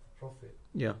companion asked the Prophet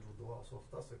Yeah. to do dua. So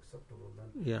if that's acceptable, then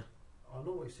Yeah. I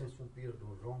know what you're saying, some people do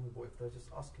it wrong, but if they're just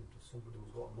asking to somebody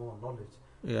who's got more knowledge,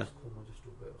 Yeah. just come and just do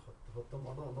a bit of khatam.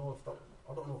 I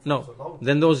don't know if No. that's allowed.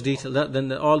 Then those details,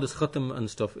 then all this khatam and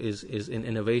stuff is in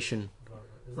innovation.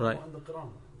 Is Right. that not in the Quran?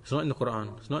 It's not in the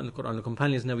Quran. It's not in the Quran. The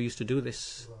companions never used to do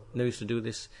this. Right. Never used to do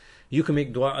this. You can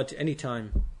make dua at any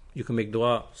time. You can make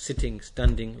dua sitting,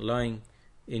 standing, lying,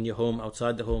 in your home,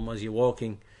 outside the home, as you're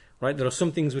walking. Right? There are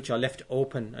some things which are left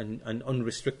open and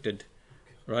unrestricted.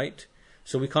 Right?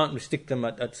 So we can't restrict them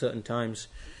at certain times.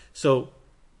 So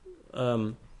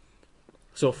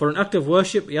for an act of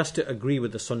worship, he has to agree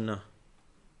with the sunnah.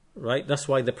 Right? That's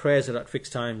why the prayers are at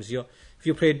fixed times. If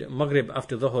you prayed Maghrib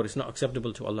after Dhuhr, it's not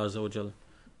acceptable to Allah Azza wa Jal.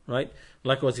 Right?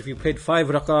 Likewise, if you prayed 5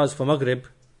 rakahs for Maghrib,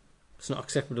 it's not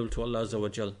acceptable to Allah Azza wa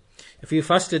Jal. If you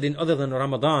fasted in other than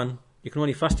Ramadan, you can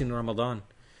only fast in Ramadan.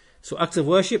 So acts of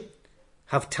worship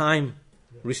have time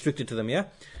restricted to them, yeah?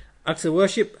 Acts of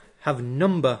worship have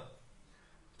number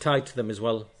tied to them as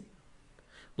well.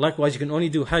 Likewise, you can only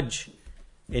do Hajj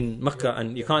in Mecca,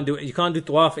 and you can't do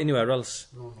Tawaf anywhere else.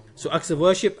 No. So acts of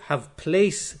worship have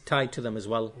place tied to them as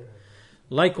well. Yeah.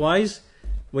 Likewise,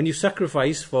 when you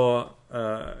sacrifice for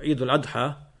Eid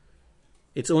al-Adha,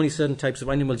 it's only certain types of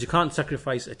animals. You can't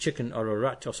sacrifice a chicken or a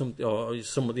rat or some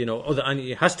other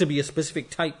animal. It has to be a specific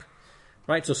type,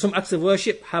 right? So some acts of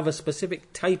worship have a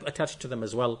specific type attached to them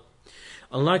as well.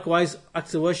 And likewise,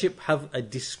 acts of worship have a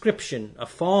description, a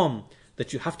form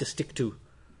that you have to stick to,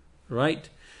 right?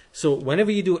 So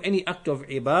whenever you do any act of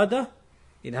ibadah,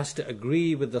 it has to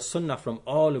agree with the sunnah from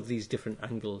all of these different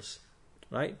angles,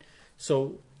 right?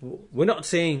 So we're not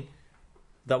saying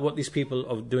that what these people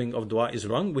are doing of dua is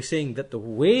wrong. We're saying that the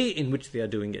way in which they are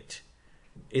doing it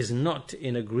is not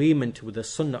in agreement with the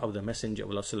sunnah of the Messenger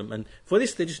of Allah. And for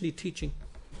this, they just need teaching.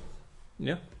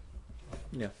 Yeah?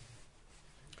 Yeah.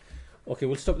 Okay,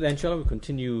 we'll stop there, inshallah. We'll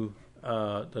continue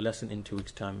the lesson in 2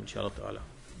 weeks' time, inshallah ta'ala.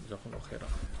 Jazakumullah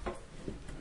khairan.